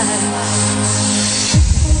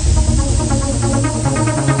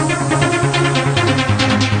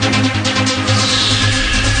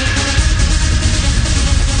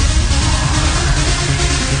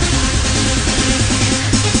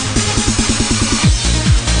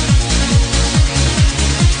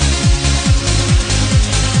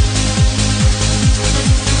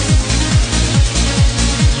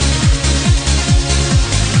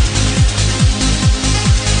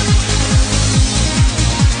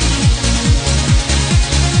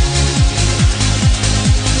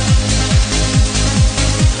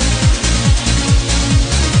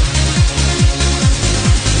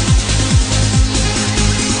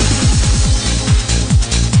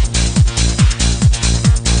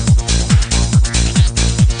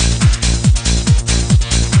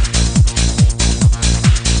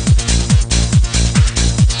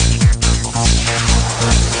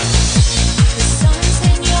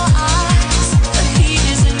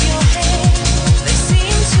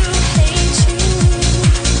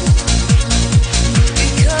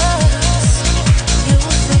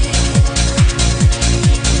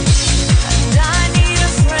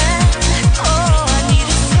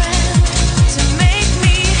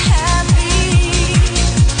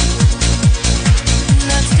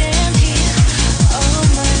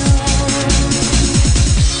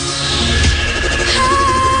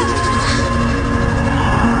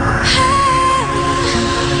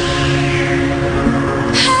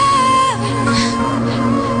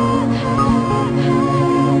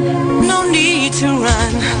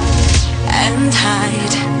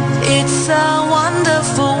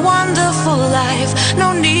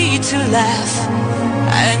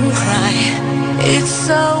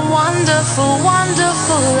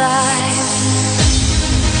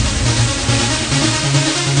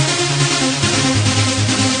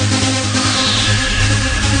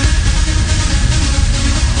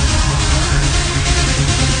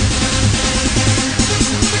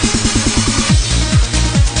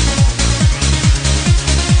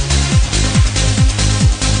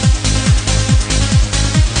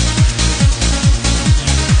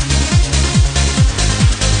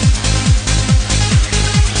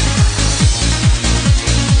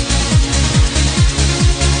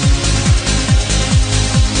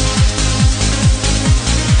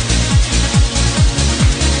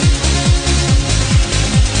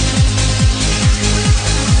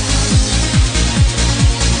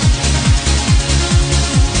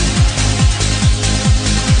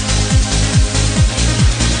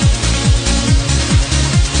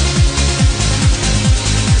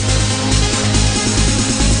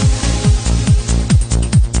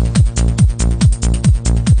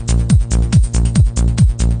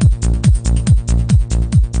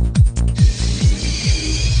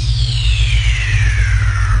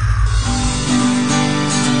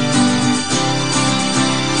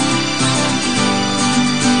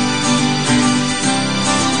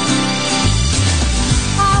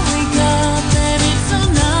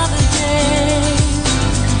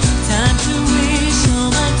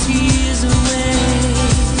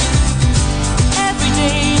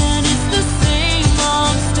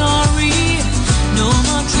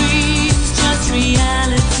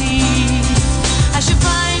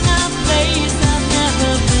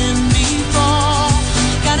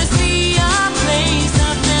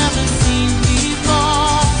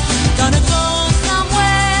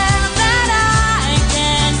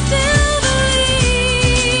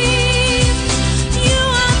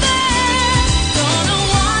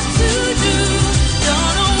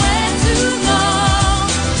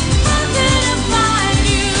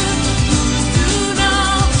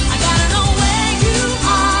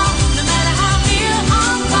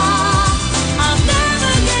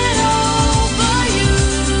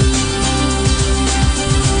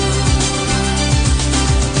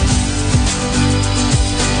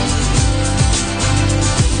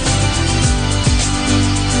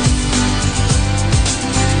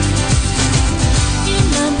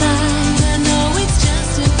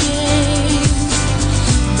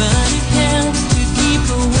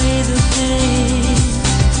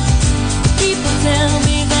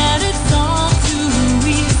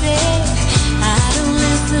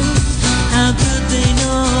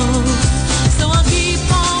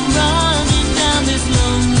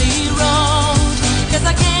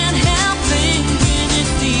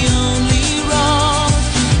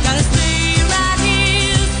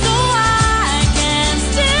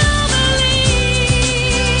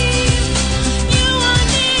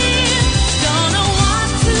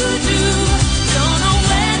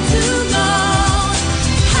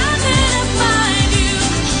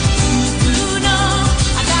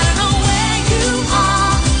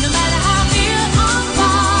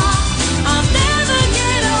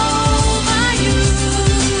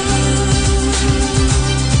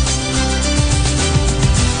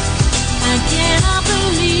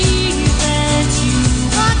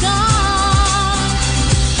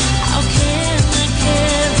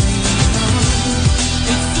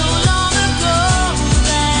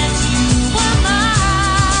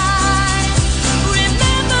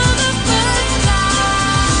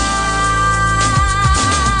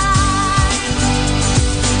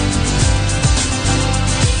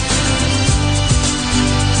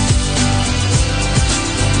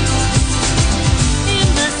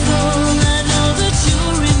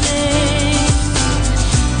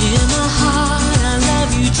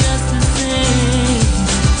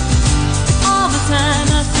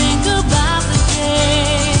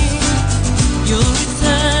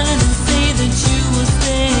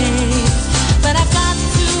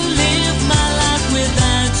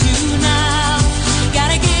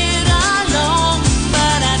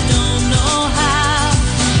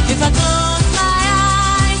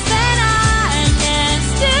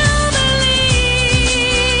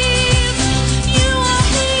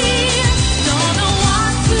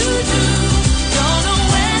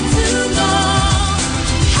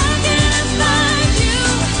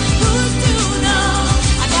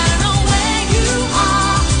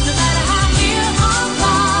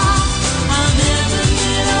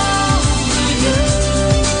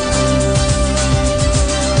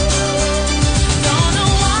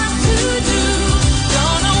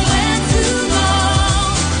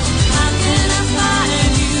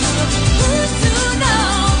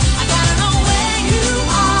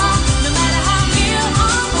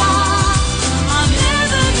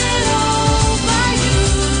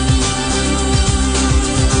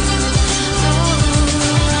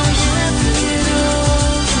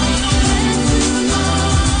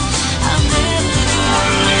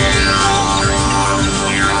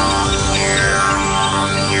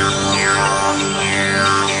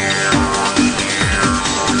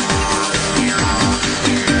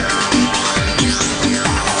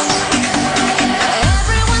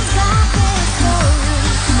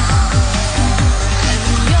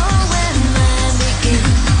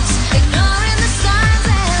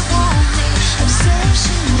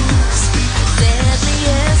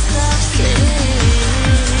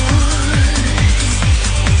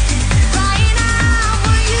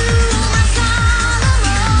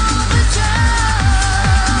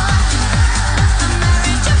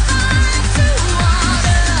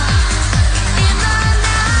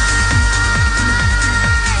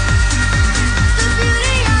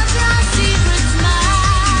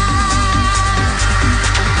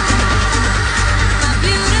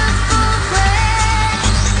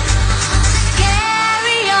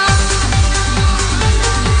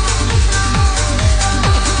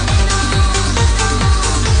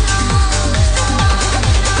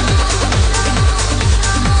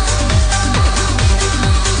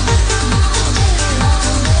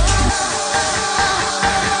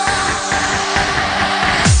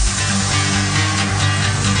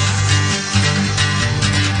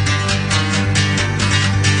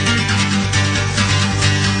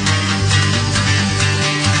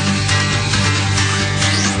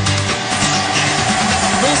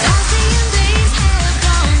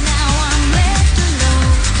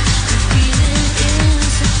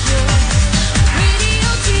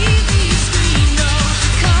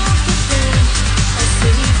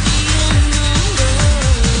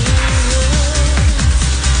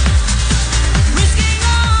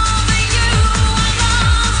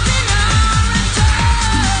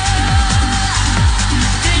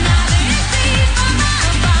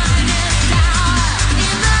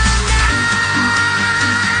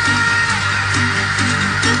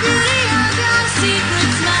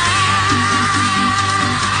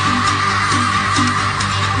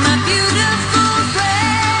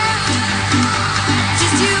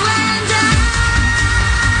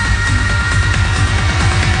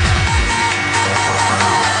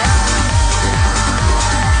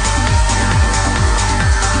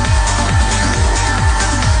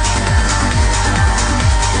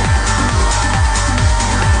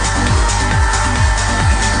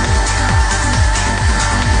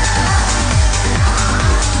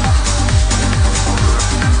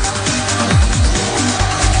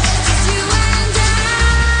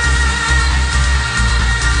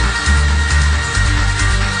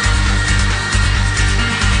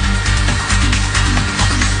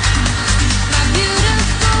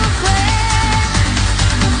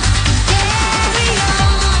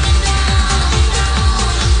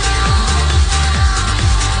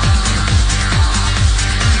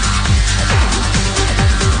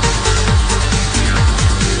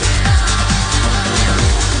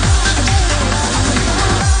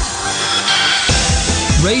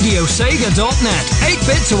 RadioSega.net.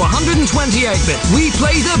 8-bit to 128-bit. We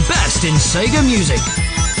play the best in Sega music.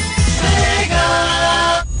 Sega!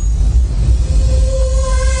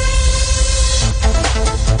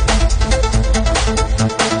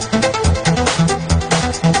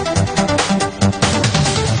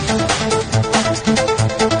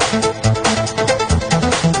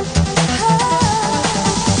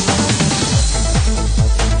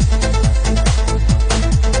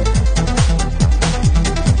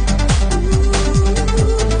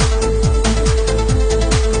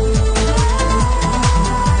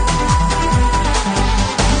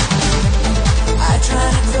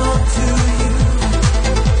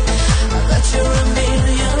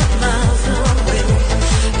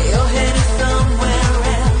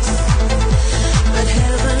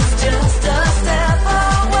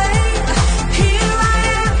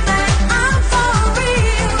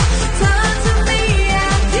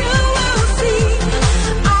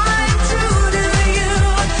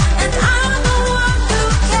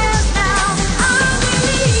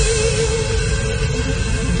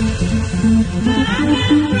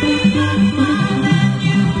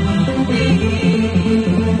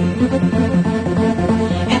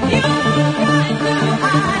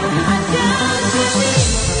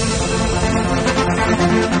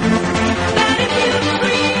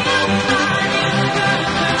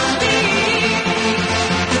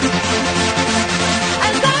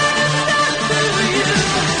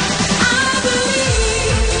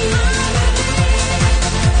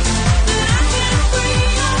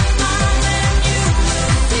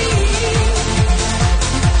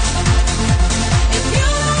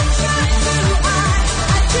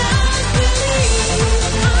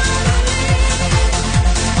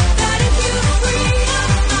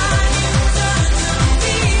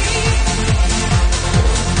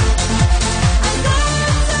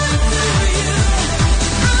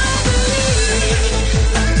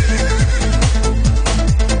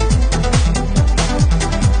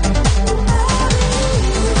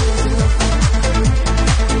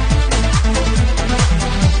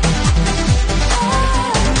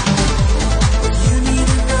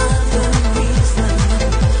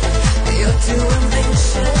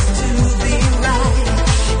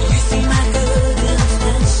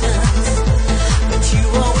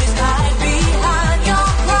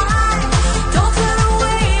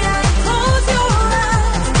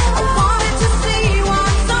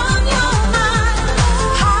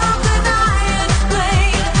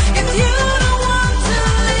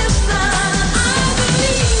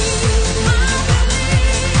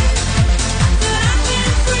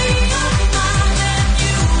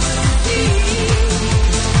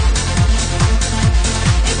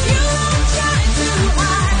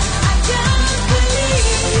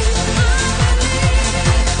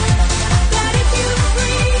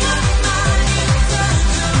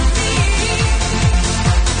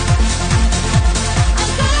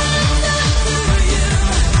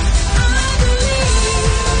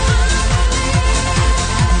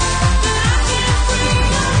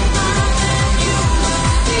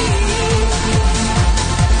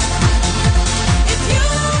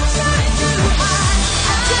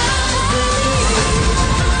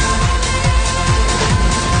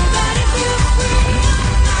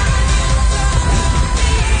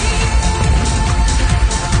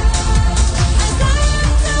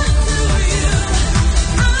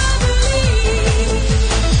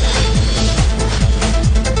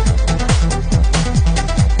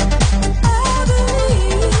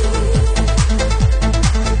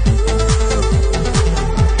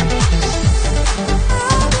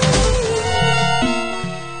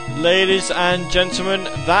 Ladies and gentlemen,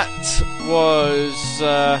 that was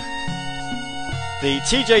the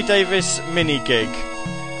TJ Davis mini gig,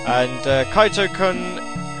 and Kaito-kun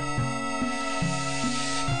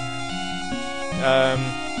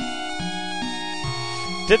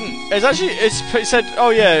didn't. It's actually it said, oh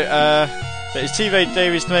yeah, that it's TJ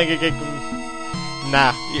Davis mega gig.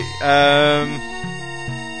 Nah.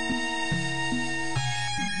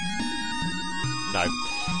 No.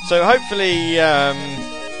 So hopefully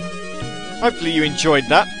you enjoyed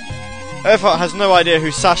that. Earthheart has no idea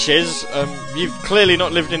who Sash is. You've clearly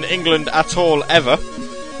not lived in England at all, ever.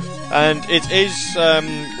 And it is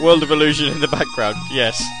World of Illusion in the background.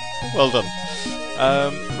 Yes, well done.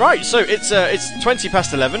 Right, so it's 20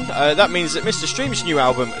 past 11. That means that Mr. Stream's new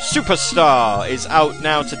album, Superstar, is out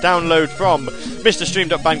now to download from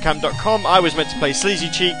mrstream.bandcamp.com. I was meant to play Sleazy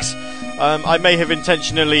Cheeks. I may have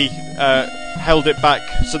intentionally held it back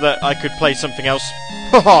so that I could play something else.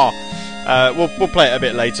 We'll play it a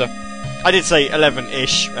bit later. I did say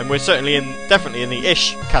 11-ish, and we're definitely in the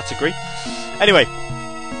ish category. Anyway,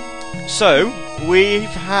 So, we've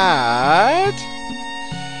had...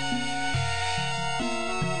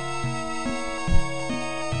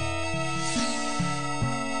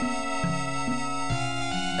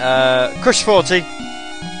 Crush 40.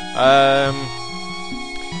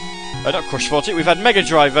 Not Crush 40. We've had Mega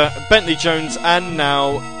Driver, Bentley Jones, and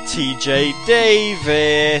now TJ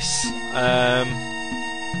Davis.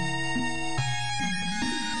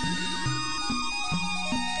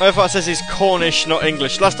 I thought it says he's Cornish, not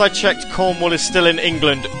English. Last I checked, Cornwall is still in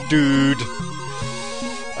England, dude.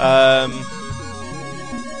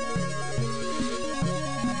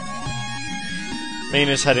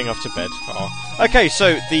 Mina's heading off to bed. Oh. Okay,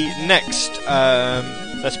 so the next...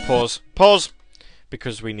 let's pause. Pause!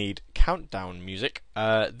 Because we need countdown music.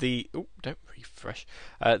 Oh, don't refresh.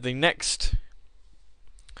 The next...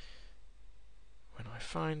 When I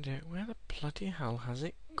find it... Where the bloody hell has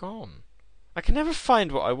it gone? I can never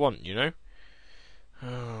find what I want, you know?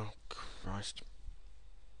 Oh, Christ.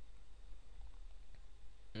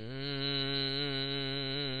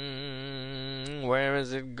 Where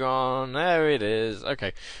has it gone? There it is.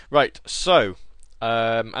 Okay, right, so,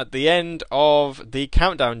 at the end of the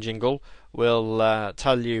countdown jingle, we'll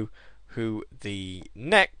tell you who the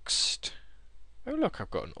next... Oh, look,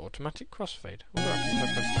 I've got an automatic crossfade.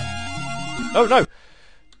 Oh, no!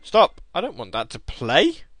 Stop! I don't want that to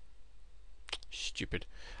play! Stupid.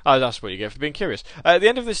 Oh, that's what you get for being curious. At the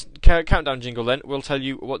end of this countdown jingle, then, we'll tell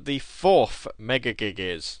you what the 4th Mega Gig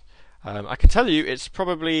is. I can tell you it's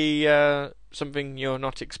probably something you're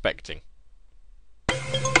not expecting.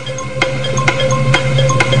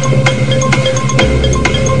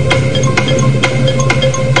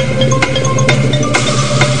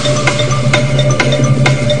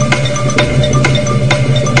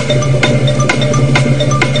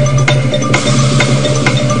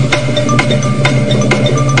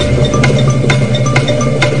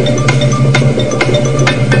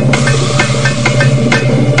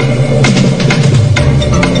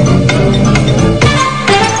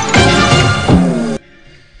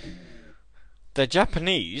 They're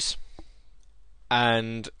Japanese,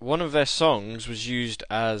 and one of their songs was used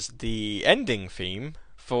as the ending theme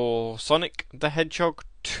for Sonic the Hedgehog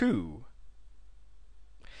 2.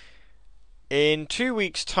 In 2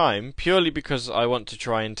 weeks' time, purely because I want to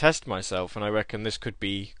try and test myself, and I reckon this could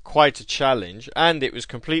be quite a challenge, and it was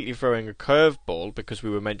completely throwing a curveball because we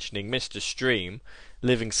were mentioning Mr. Stream,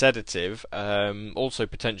 Living Sedative, also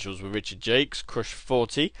potentials with Richard Jakes, Crush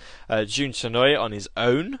 40, Jun Sonoya on his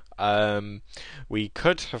own. We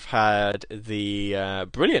could have had the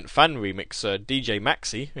brilliant fan remixer DJ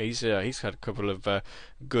Maxi. He's had a couple of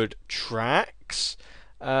good tracks,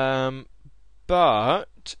 but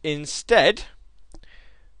instead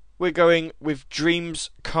we're going with Dreams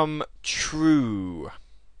Come True.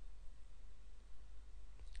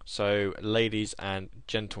 So, ladies and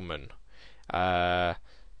gentlemen,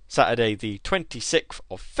 Saturday the 26th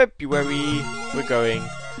of February, we're going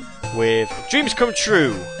with Dreams Come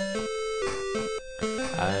True.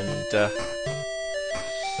 And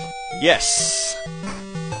yes,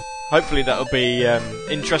 hopefully that'll be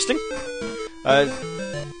interesting.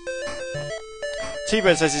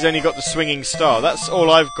 T-Bird says he's only got the swinging star. That's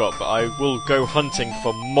all I've got, but I will go hunting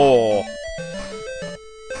for more.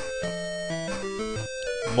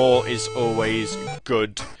 More is always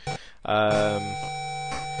good.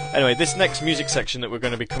 Anyway, this next music section that we're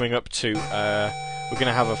going to be coming up to, we're going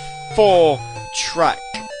to have a 4-track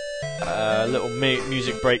little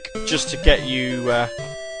music break just to get you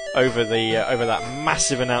over that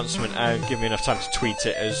massive announcement and give me enough time to tweet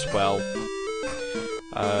it as well.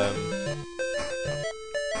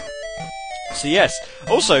 So yes,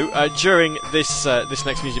 also during this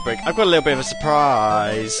next music break, I've got a little bit of a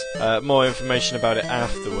surprise. More information about it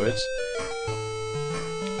afterwards.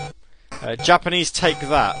 Japanese Take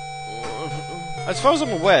That. As far as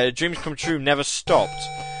I'm aware, Dreams Come True never stopped.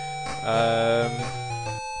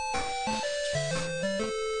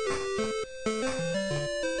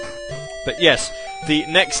 But yes, the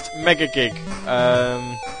next mega gig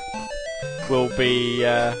will be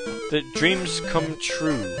the Dreams Come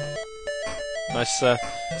True. Nice,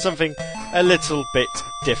 something a little bit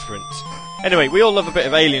different. Anyway, we all love a bit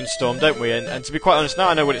of Alien Storm, don't we? And to be quite honest, now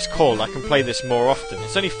I know what it's called, I can play this more often.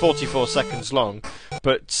 It's only 44 seconds long,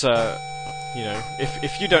 but, you know,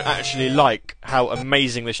 if you don't actually like how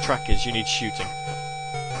amazing this track is, you need shooting.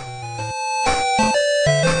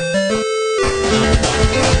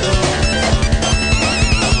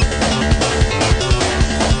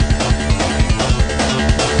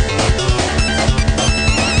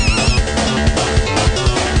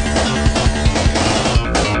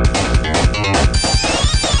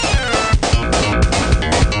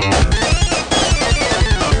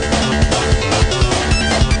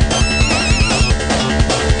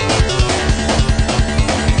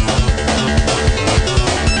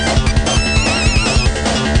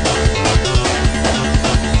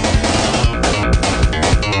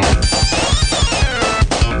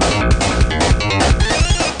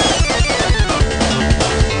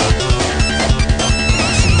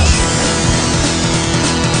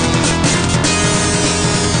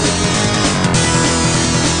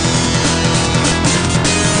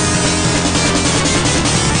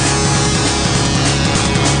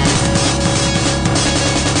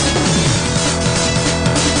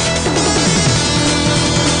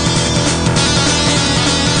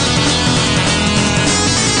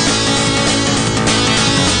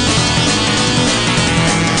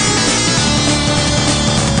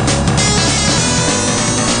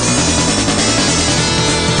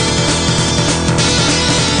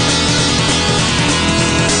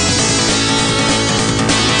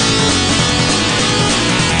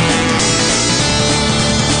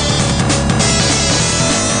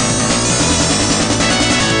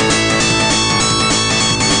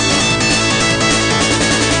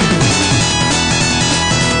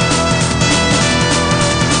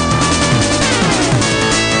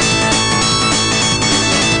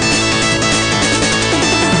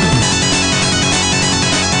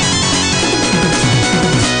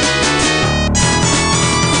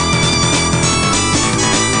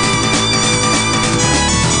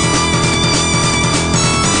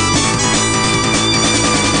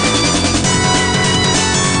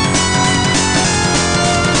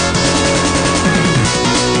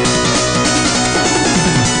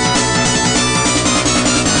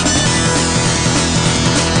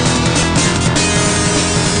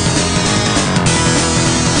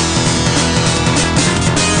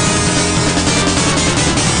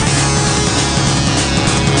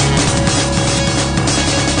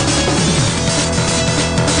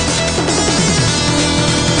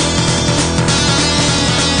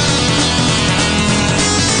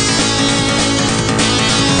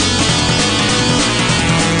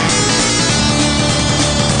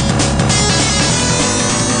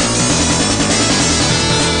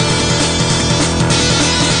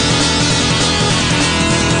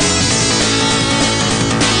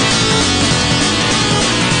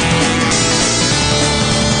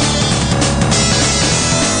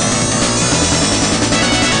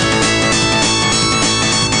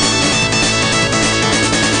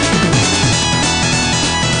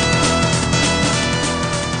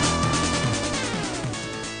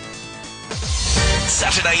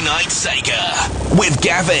 Saturday Night Sega with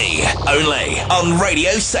Gavi, only on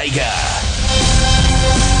Radio Sega.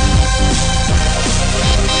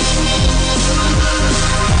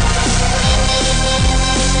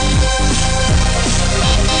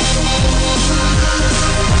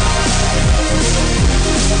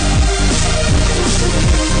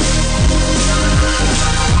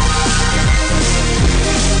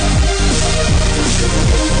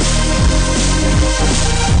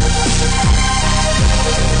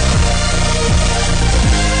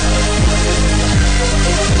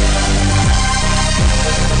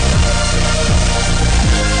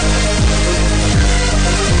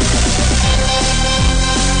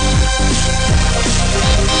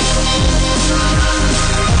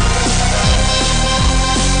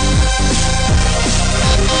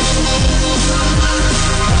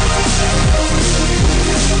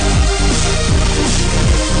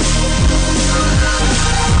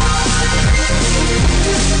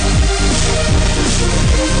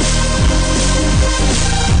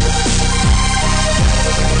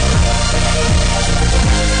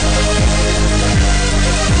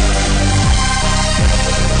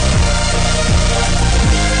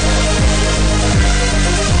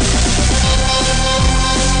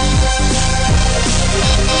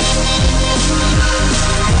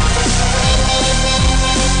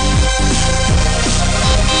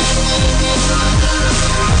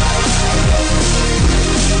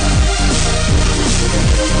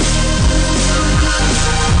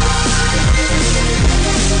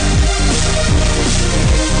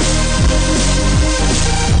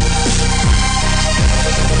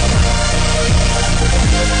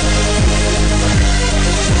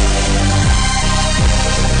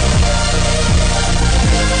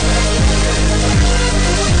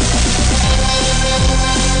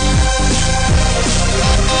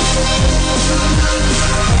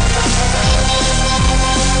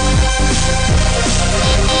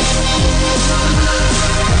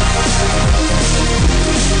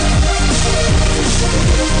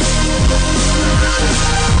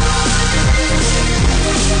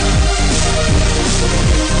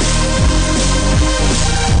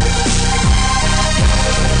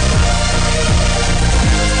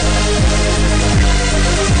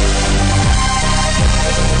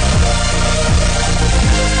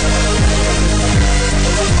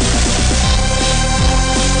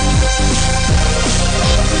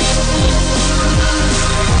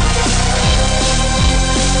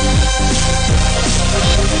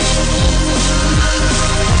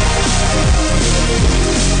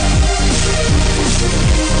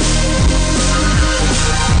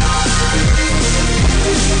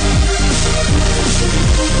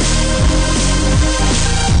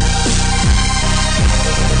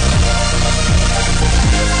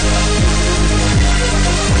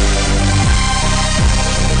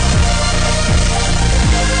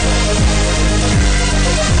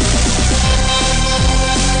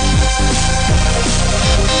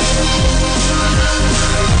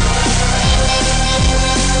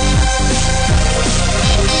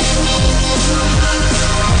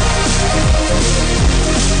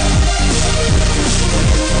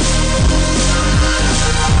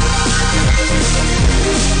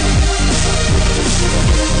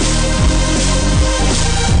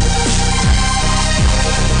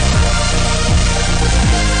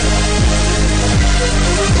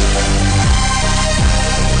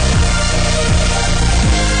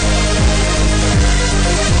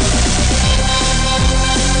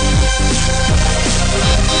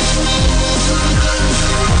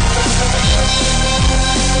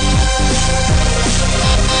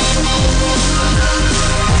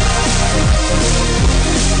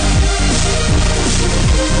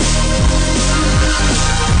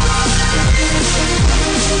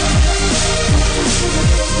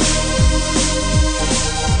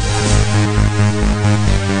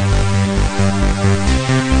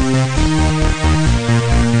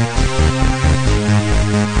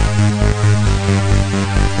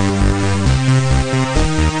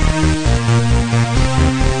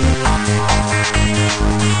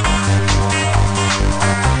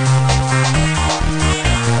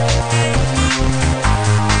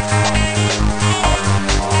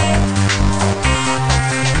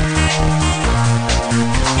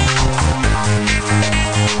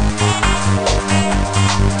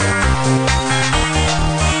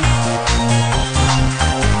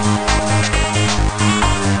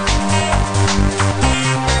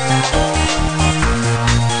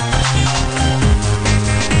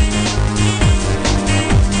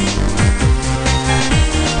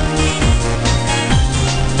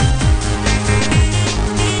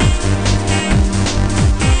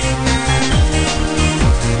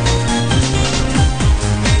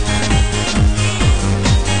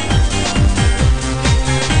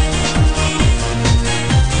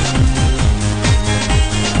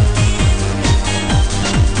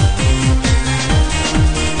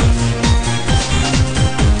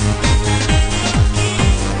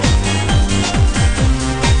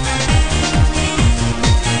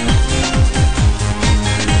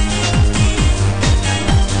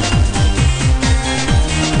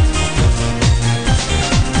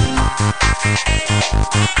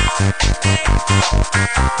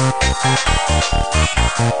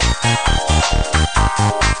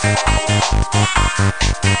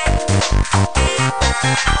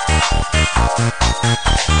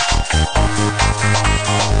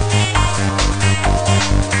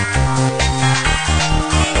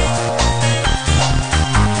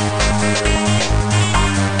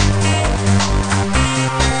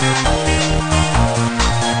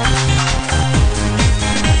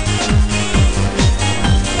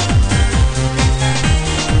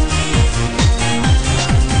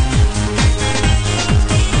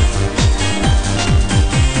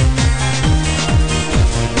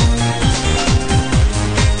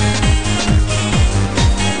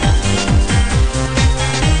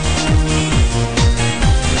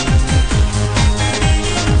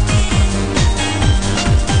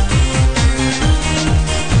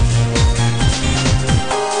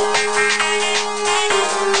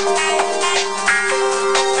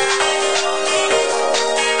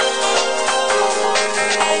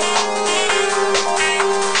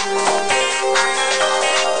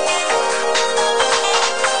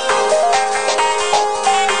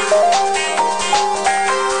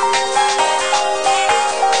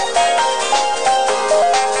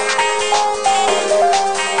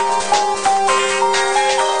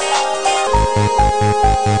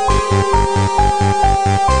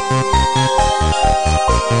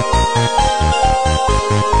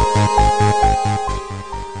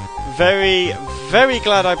 Very, very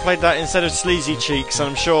glad I played that instead of Sleazy Cheeks, and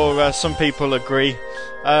I'm sure some people agree.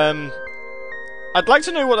 I'd like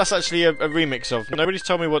to know what that's actually a remix of. Nobody's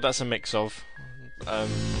told me what that's a mix of. I'm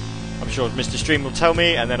sure Mr. Stream will tell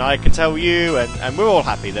me, and then I can tell you, and we're all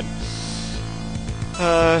happy then.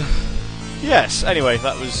 Yes, anyway,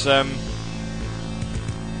 that was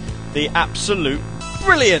the absolute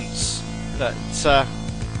brilliance that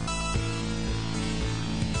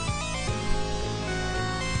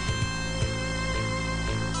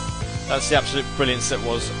that's the absolute brilliance that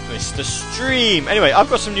was Mr. Stream. Anyway, I've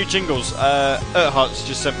got some new jingles. Erhart's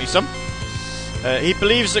just sent me some. He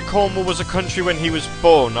believes that Cornwall was a country when he was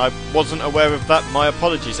born. I wasn't aware of that. My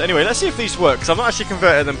apologies. Anyway, let's see if these work, because I've not actually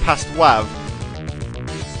converted them past WAV.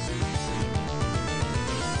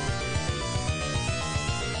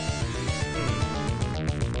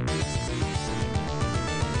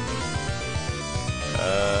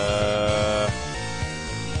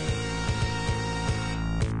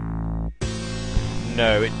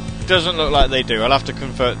 No, it doesn't look like they do. I'll have to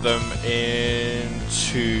convert them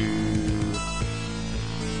into...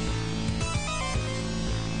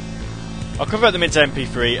 I'll convert them into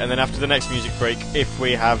MP3, and then after the next music break, if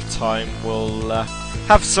we have time, we'll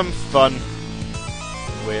have some fun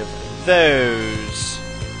with those.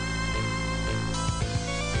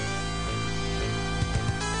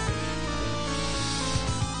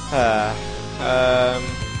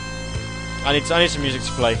 I need some music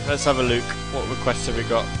to play. Let's have a look. What requests have we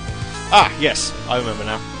got? Ah, yes, I remember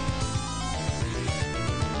now.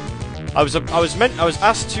 I was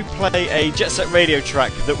asked to play a Jet Set Radio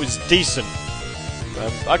track that was decent.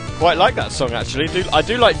 I quite like that song actually. I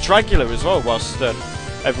do like Dragula as well. Whilst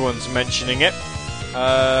everyone's mentioning it.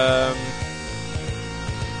 But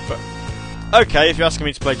okay, if you're asking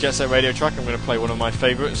me to play Jet Set Radio track, I'm going to play one of my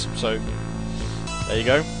favourites. So there you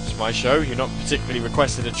go. It's my show. You're not particularly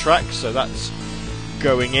requested a track, so that's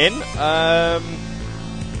going in.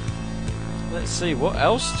 Let's see, what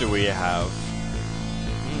else do we have?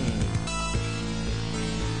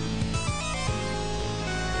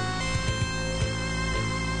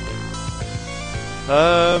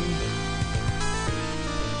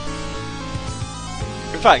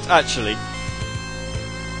 In fact, actually,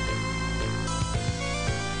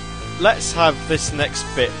 let's have this next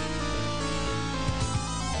bit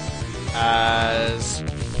as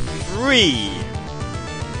free.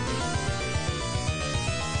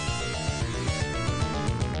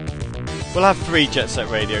 We'll have 3 Jet Set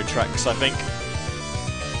Radio tracks, I think.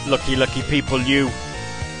 Lucky, lucky people, you.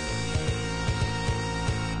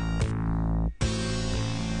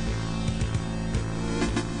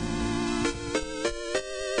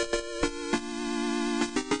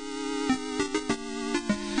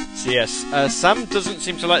 So yes, Sam doesn't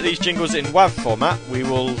seem to like these jingles in WAV format. We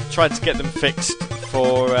will try to get them fixed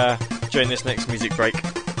for during this next music break.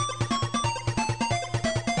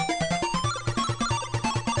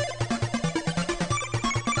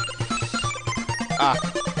 Ah,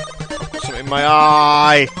 I've got something in my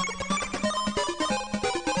eye.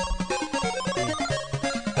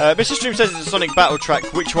 Mr. Stream says it's a Sonic Battle track.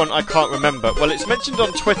 Which one? I can't remember. Well, it's mentioned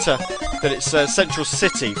on Twitter that it's Central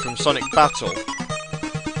City from Sonic Battle.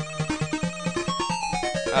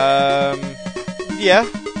 Yeah,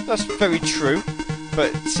 that's very true.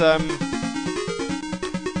 But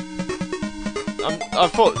I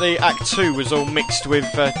thought the Act 2 was all mixed with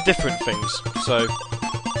different things. So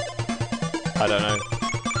I don't know.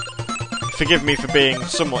 Forgive me for being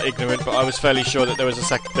somewhat ignorant, but I was fairly sure that there would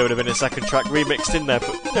have been a second track remixed in there,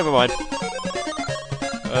 but never mind.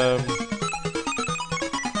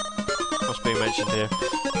 What's being mentioned here?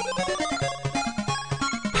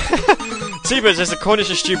 T-Bird says the Cornish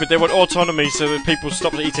are stupid, they want autonomy so that people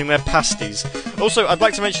stop eating their pasties. Also, I'd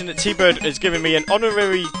like to mention that T-Bird has given me an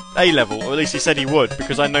honorary A-level, or at least he said he would,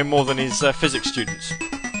 because I know more than his physics students.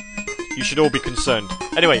 You should all be concerned.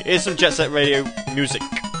 Anyway, here's some Jet Set Radio music.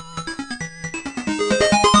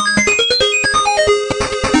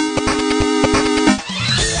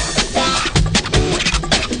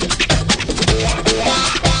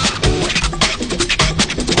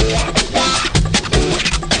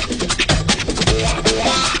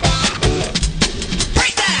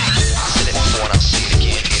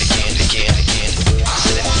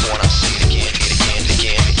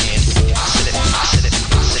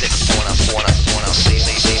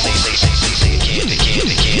 Again.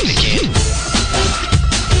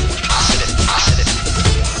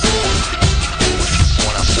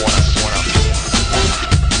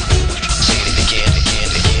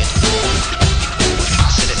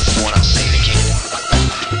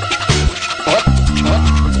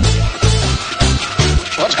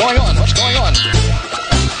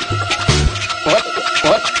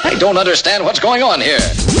 don't understand what's going on here.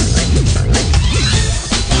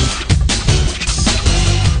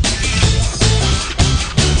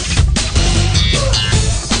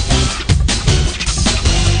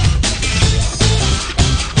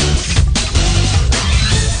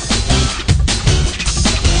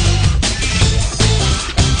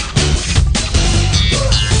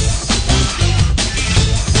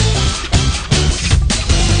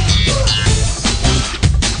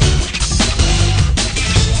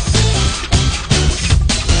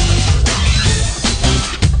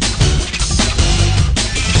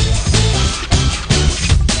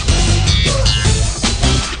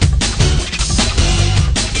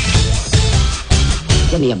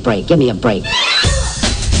 Give me a break, give me a break.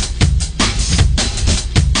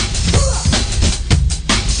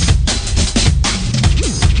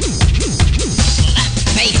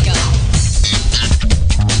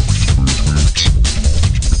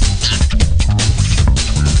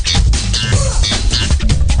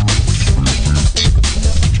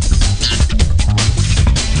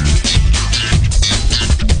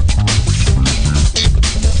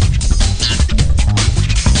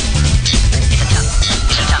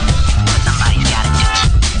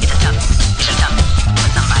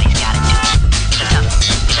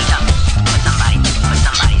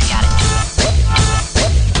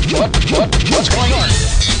 What's going on?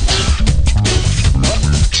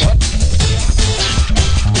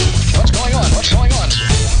 What's going on? What's going on?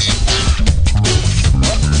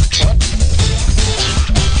 What?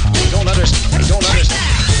 I don't understand. I don't understand.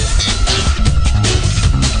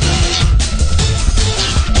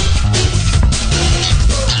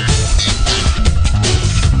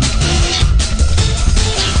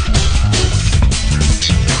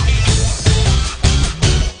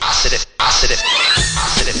 I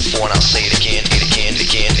said it before and I'll say it again, again.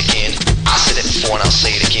 I said it before and I'll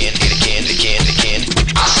say it again, again.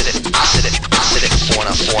 I said it before and I'll say it again, again. I said it before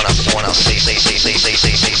and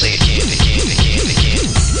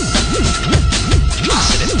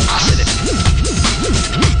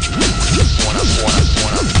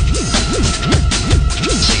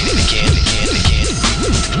I'll say it again, again.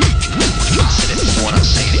 I said it before and I'll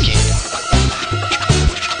say it again.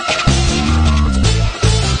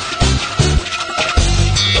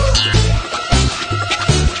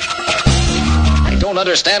 Don't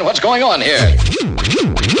understand what's going on here.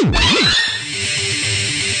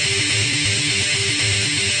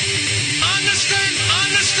 Understand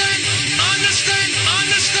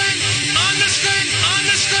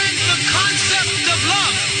the concept of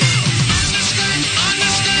love. Understand the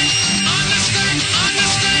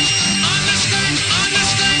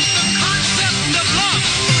concept of love.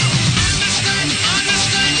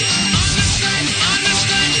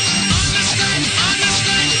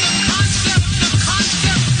 Understand the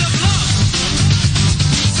concept of love.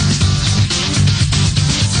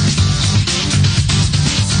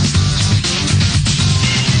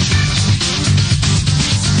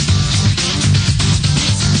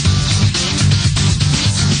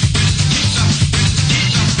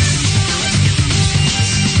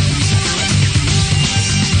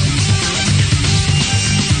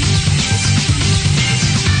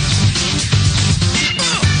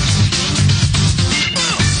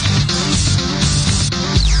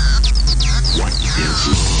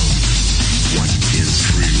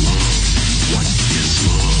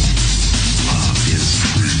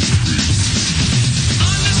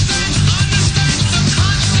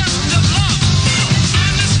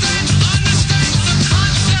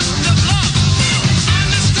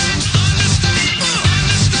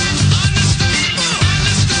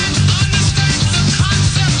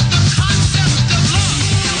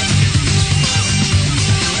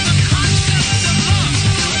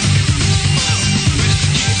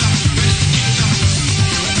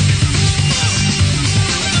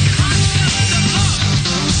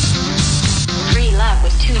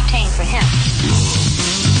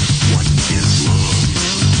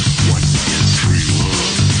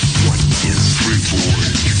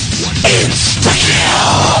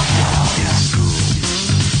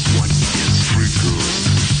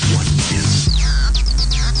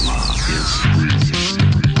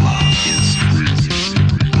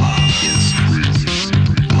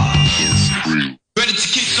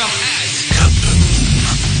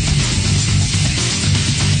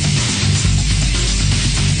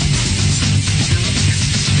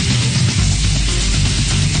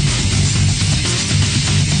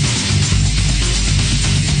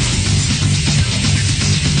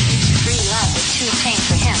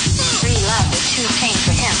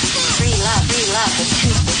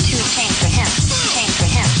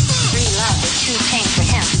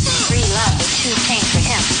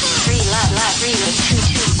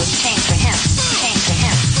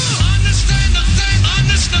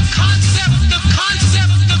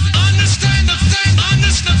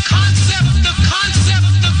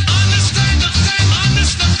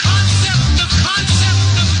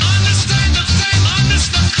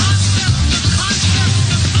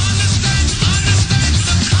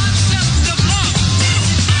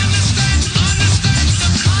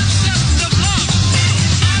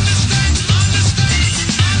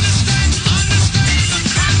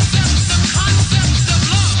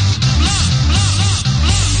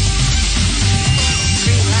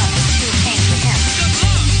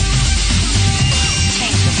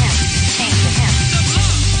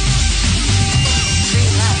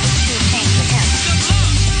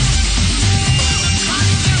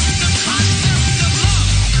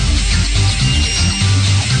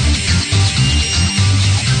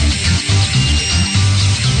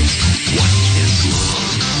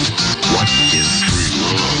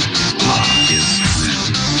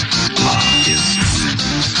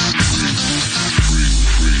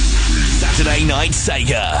 Friday Night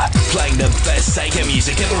Sega. Playing the best Sega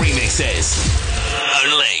music and remixes.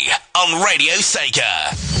 Only on Radio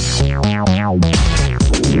Sega.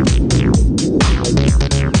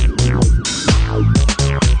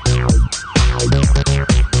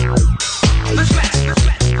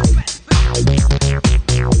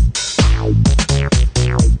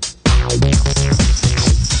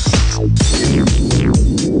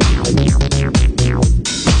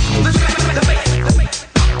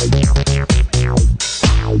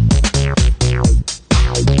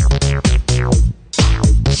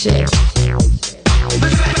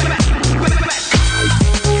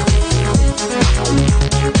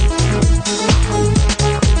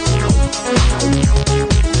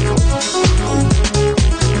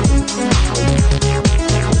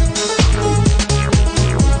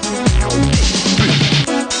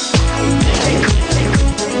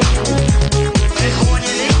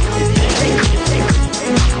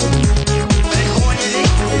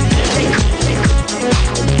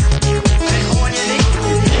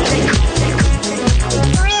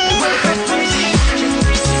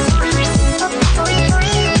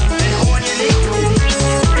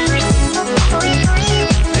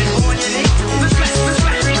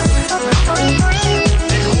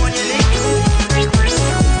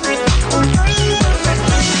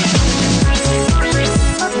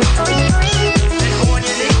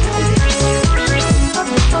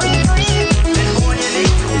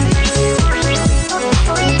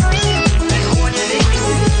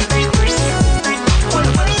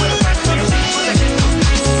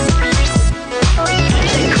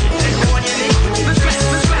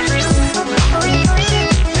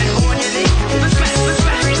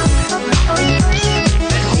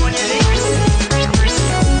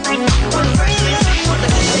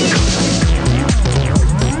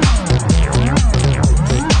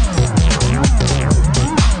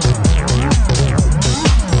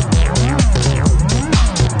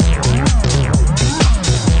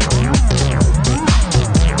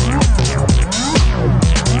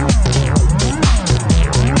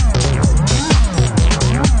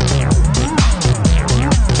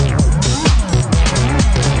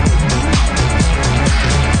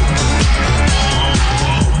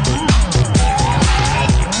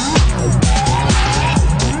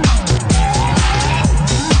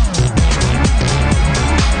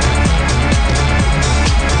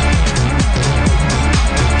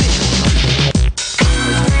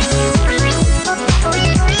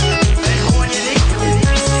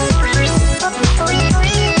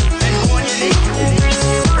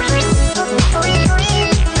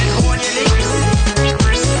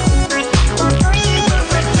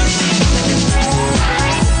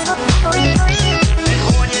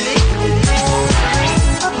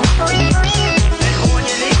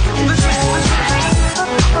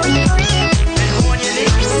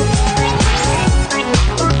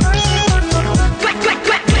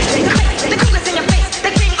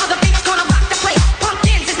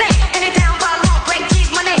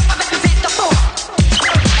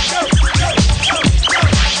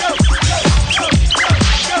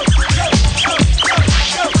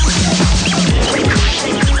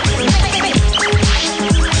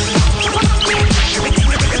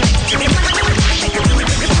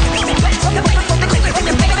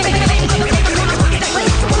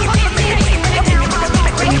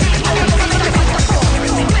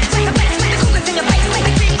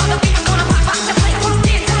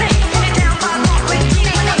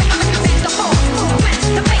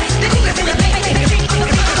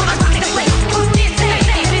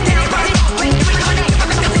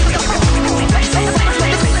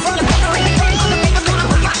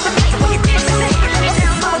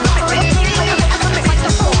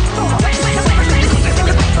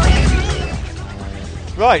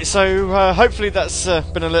 Right, so hopefully that's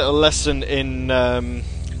been a little lesson in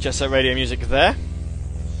Jet Set Radio music there.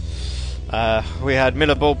 We had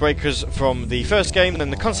Miller Ball Breakers from the first game, then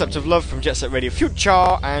The Concept of Love from Jet Set Radio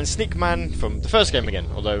Future, and Sneak Man from the first game again.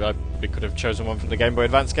 Although we could have chosen one from the Game Boy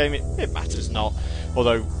Advance game, it matters not.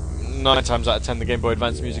 Although 9 times out of 10 the Game Boy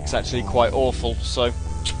Advance music is actually quite awful, so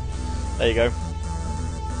there you go.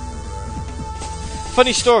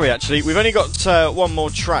 Funny story, actually. We've only got one more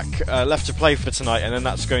track left to play for tonight, and then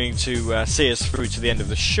that's going to see us through to the end of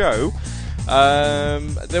the show.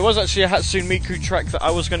 There was actually a Hatsune Miku track that I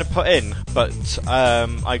was going to put in, but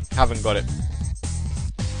I haven't got it.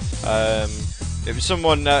 It was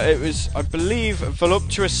someone, it was, I believe,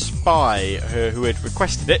 Voluptuous Spy who had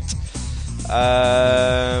requested it.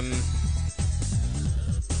 But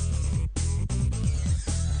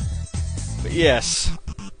yes.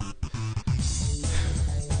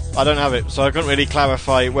 I don't have it, so I couldn't really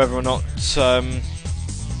clarify whether or not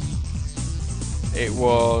it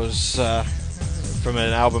was from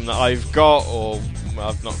an album that I've got or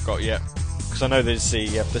I've not got yet. Because I know there's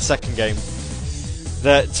the second game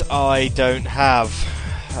that I don't have,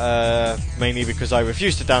 mainly because I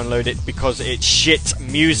refuse to download it because it's shit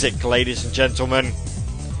music, ladies and gentlemen.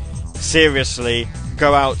 Seriously,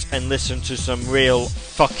 go out and listen to some real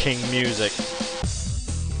fucking music.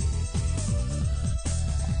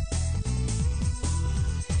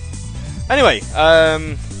 Anyway,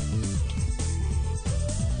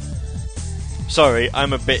 sorry,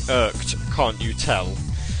 I'm a bit irked, can't you tell?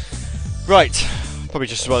 Right, probably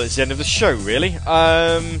just as well it's the end of the show, really.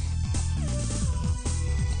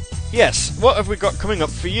 Yes, what have we got coming up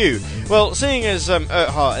for you? Well, seeing as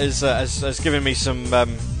Urthart has given me some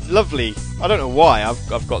lovely... I don't know why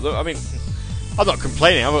I've got them. I mean, I'm not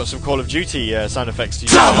complaining. I've got some Call of Duty sound effects to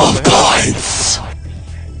use. Double points!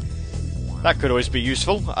 That could always be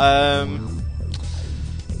useful.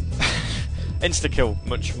 Insta-kill,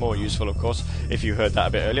 much more useful, of course, if you heard that a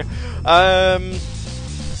bit earlier.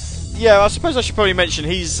 Yeah, I suppose I should probably mention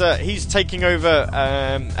he's taking over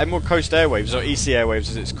Emerald Coast Airwaves, or EC Airwaves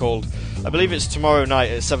as it's called. I believe it's tomorrow night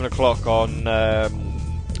at 7 o'clock on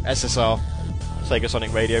SSR, Sega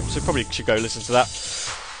Sonic Radio, so probably should go listen to that.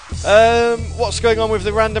 What's going on with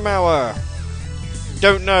the Random Hour?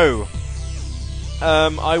 Don't know.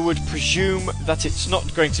 I would presume that it's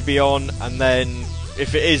not going to be on, and then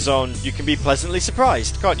if it is on, you can be pleasantly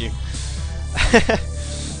surprised, can't you?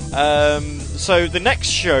 So the next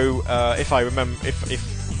show, if I remember,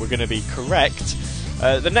 if we're going to be correct,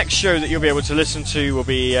 the next show that you'll be able to listen to will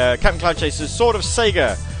be Captain Cloud Chaser's Sword of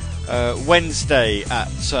Sega, Wednesday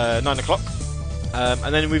at 9 o'clock,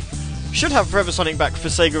 and then we should have Forever Sonic back for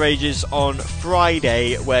Sega Ages on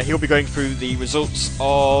Friday, where he'll be going through the results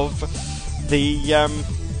of the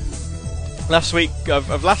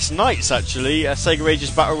last night's actually Sega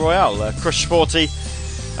Ages Battle Royale, Crush Sporty,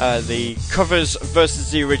 the covers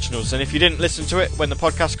versus the originals. And if you didn't listen to it when the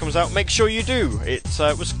podcast comes out, make sure you do. It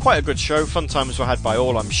was quite a good show. Fun times were had by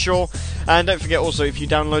all, I'm sure. And don't forget also, if you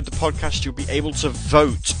download the podcast, you'll be able to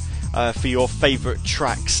vote for your favourite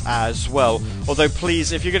tracks as well. Although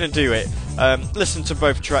please, if you're going to do it, listen to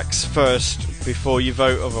both tracks first before you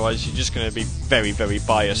vote, otherwise you're just going to be very, very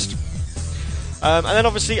biased. And then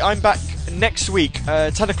obviously I'm back next week,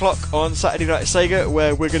 10 o'clock on Saturday Night Sega,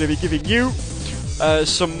 where we're going to be giving you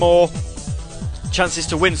some more chances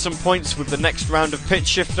to win some points with the next round of Pitch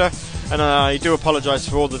Shifter. And I do apologise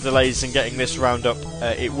for all the delays in getting this round up.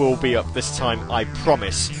 It will be up this time, I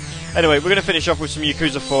promise. Anyway, we're going to finish off with some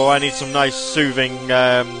Yakuza 4. I need some nice soothing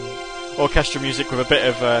orchestral music with a bit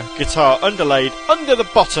of guitar underlaid under the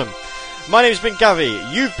bottom. My name's been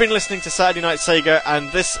Gavi, you've been listening to Saturday Night Sega,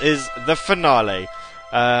 and this is the finale.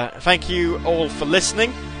 Thank you all for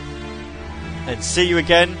listening, and see you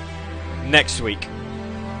again next week.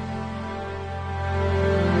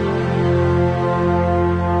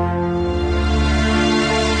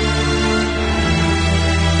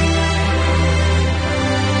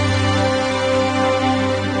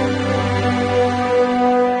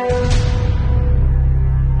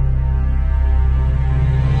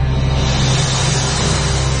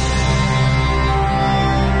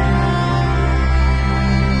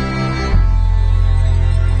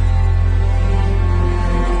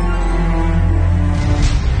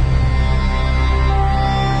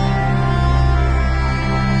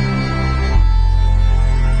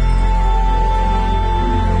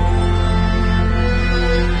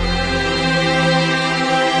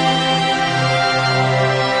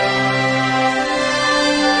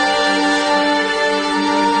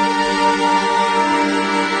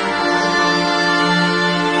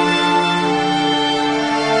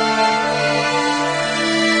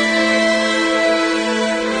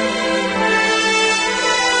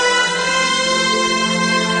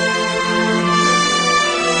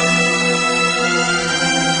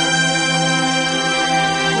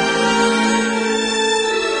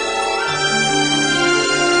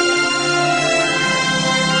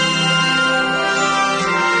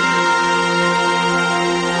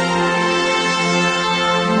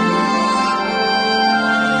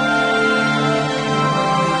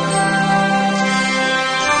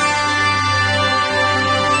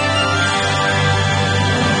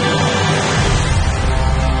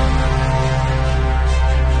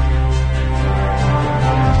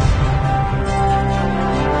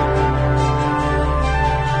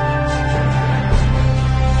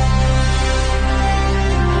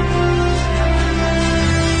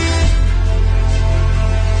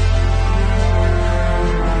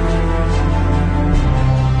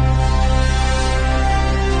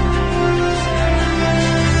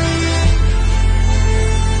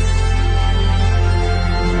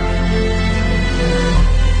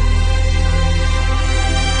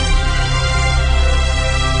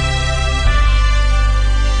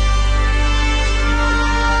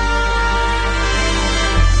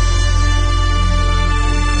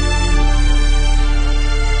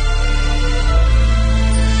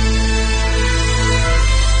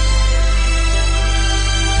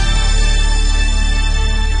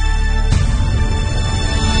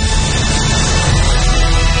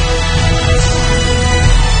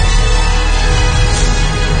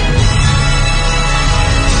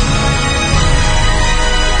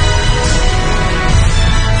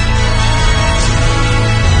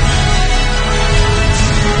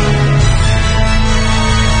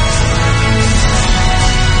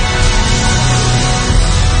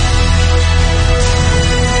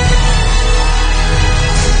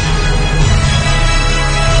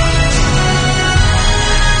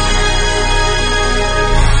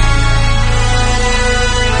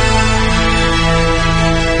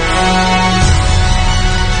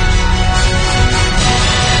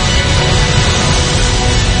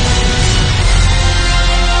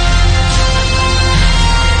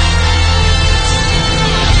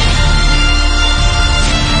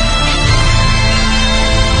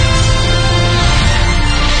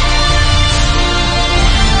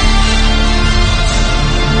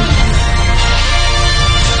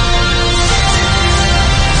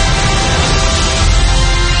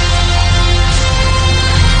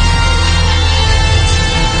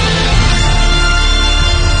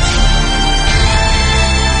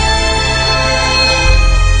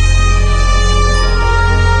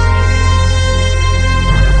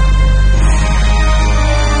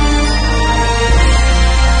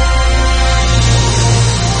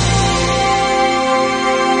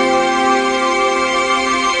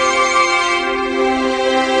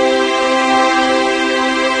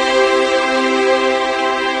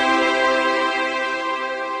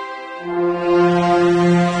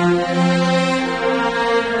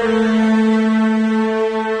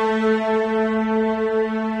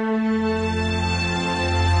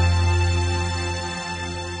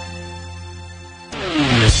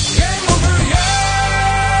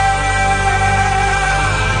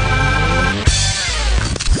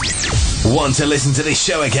 Want to listen to this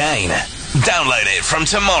show again? Download it from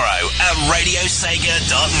tomorrow at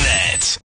radiosega.net.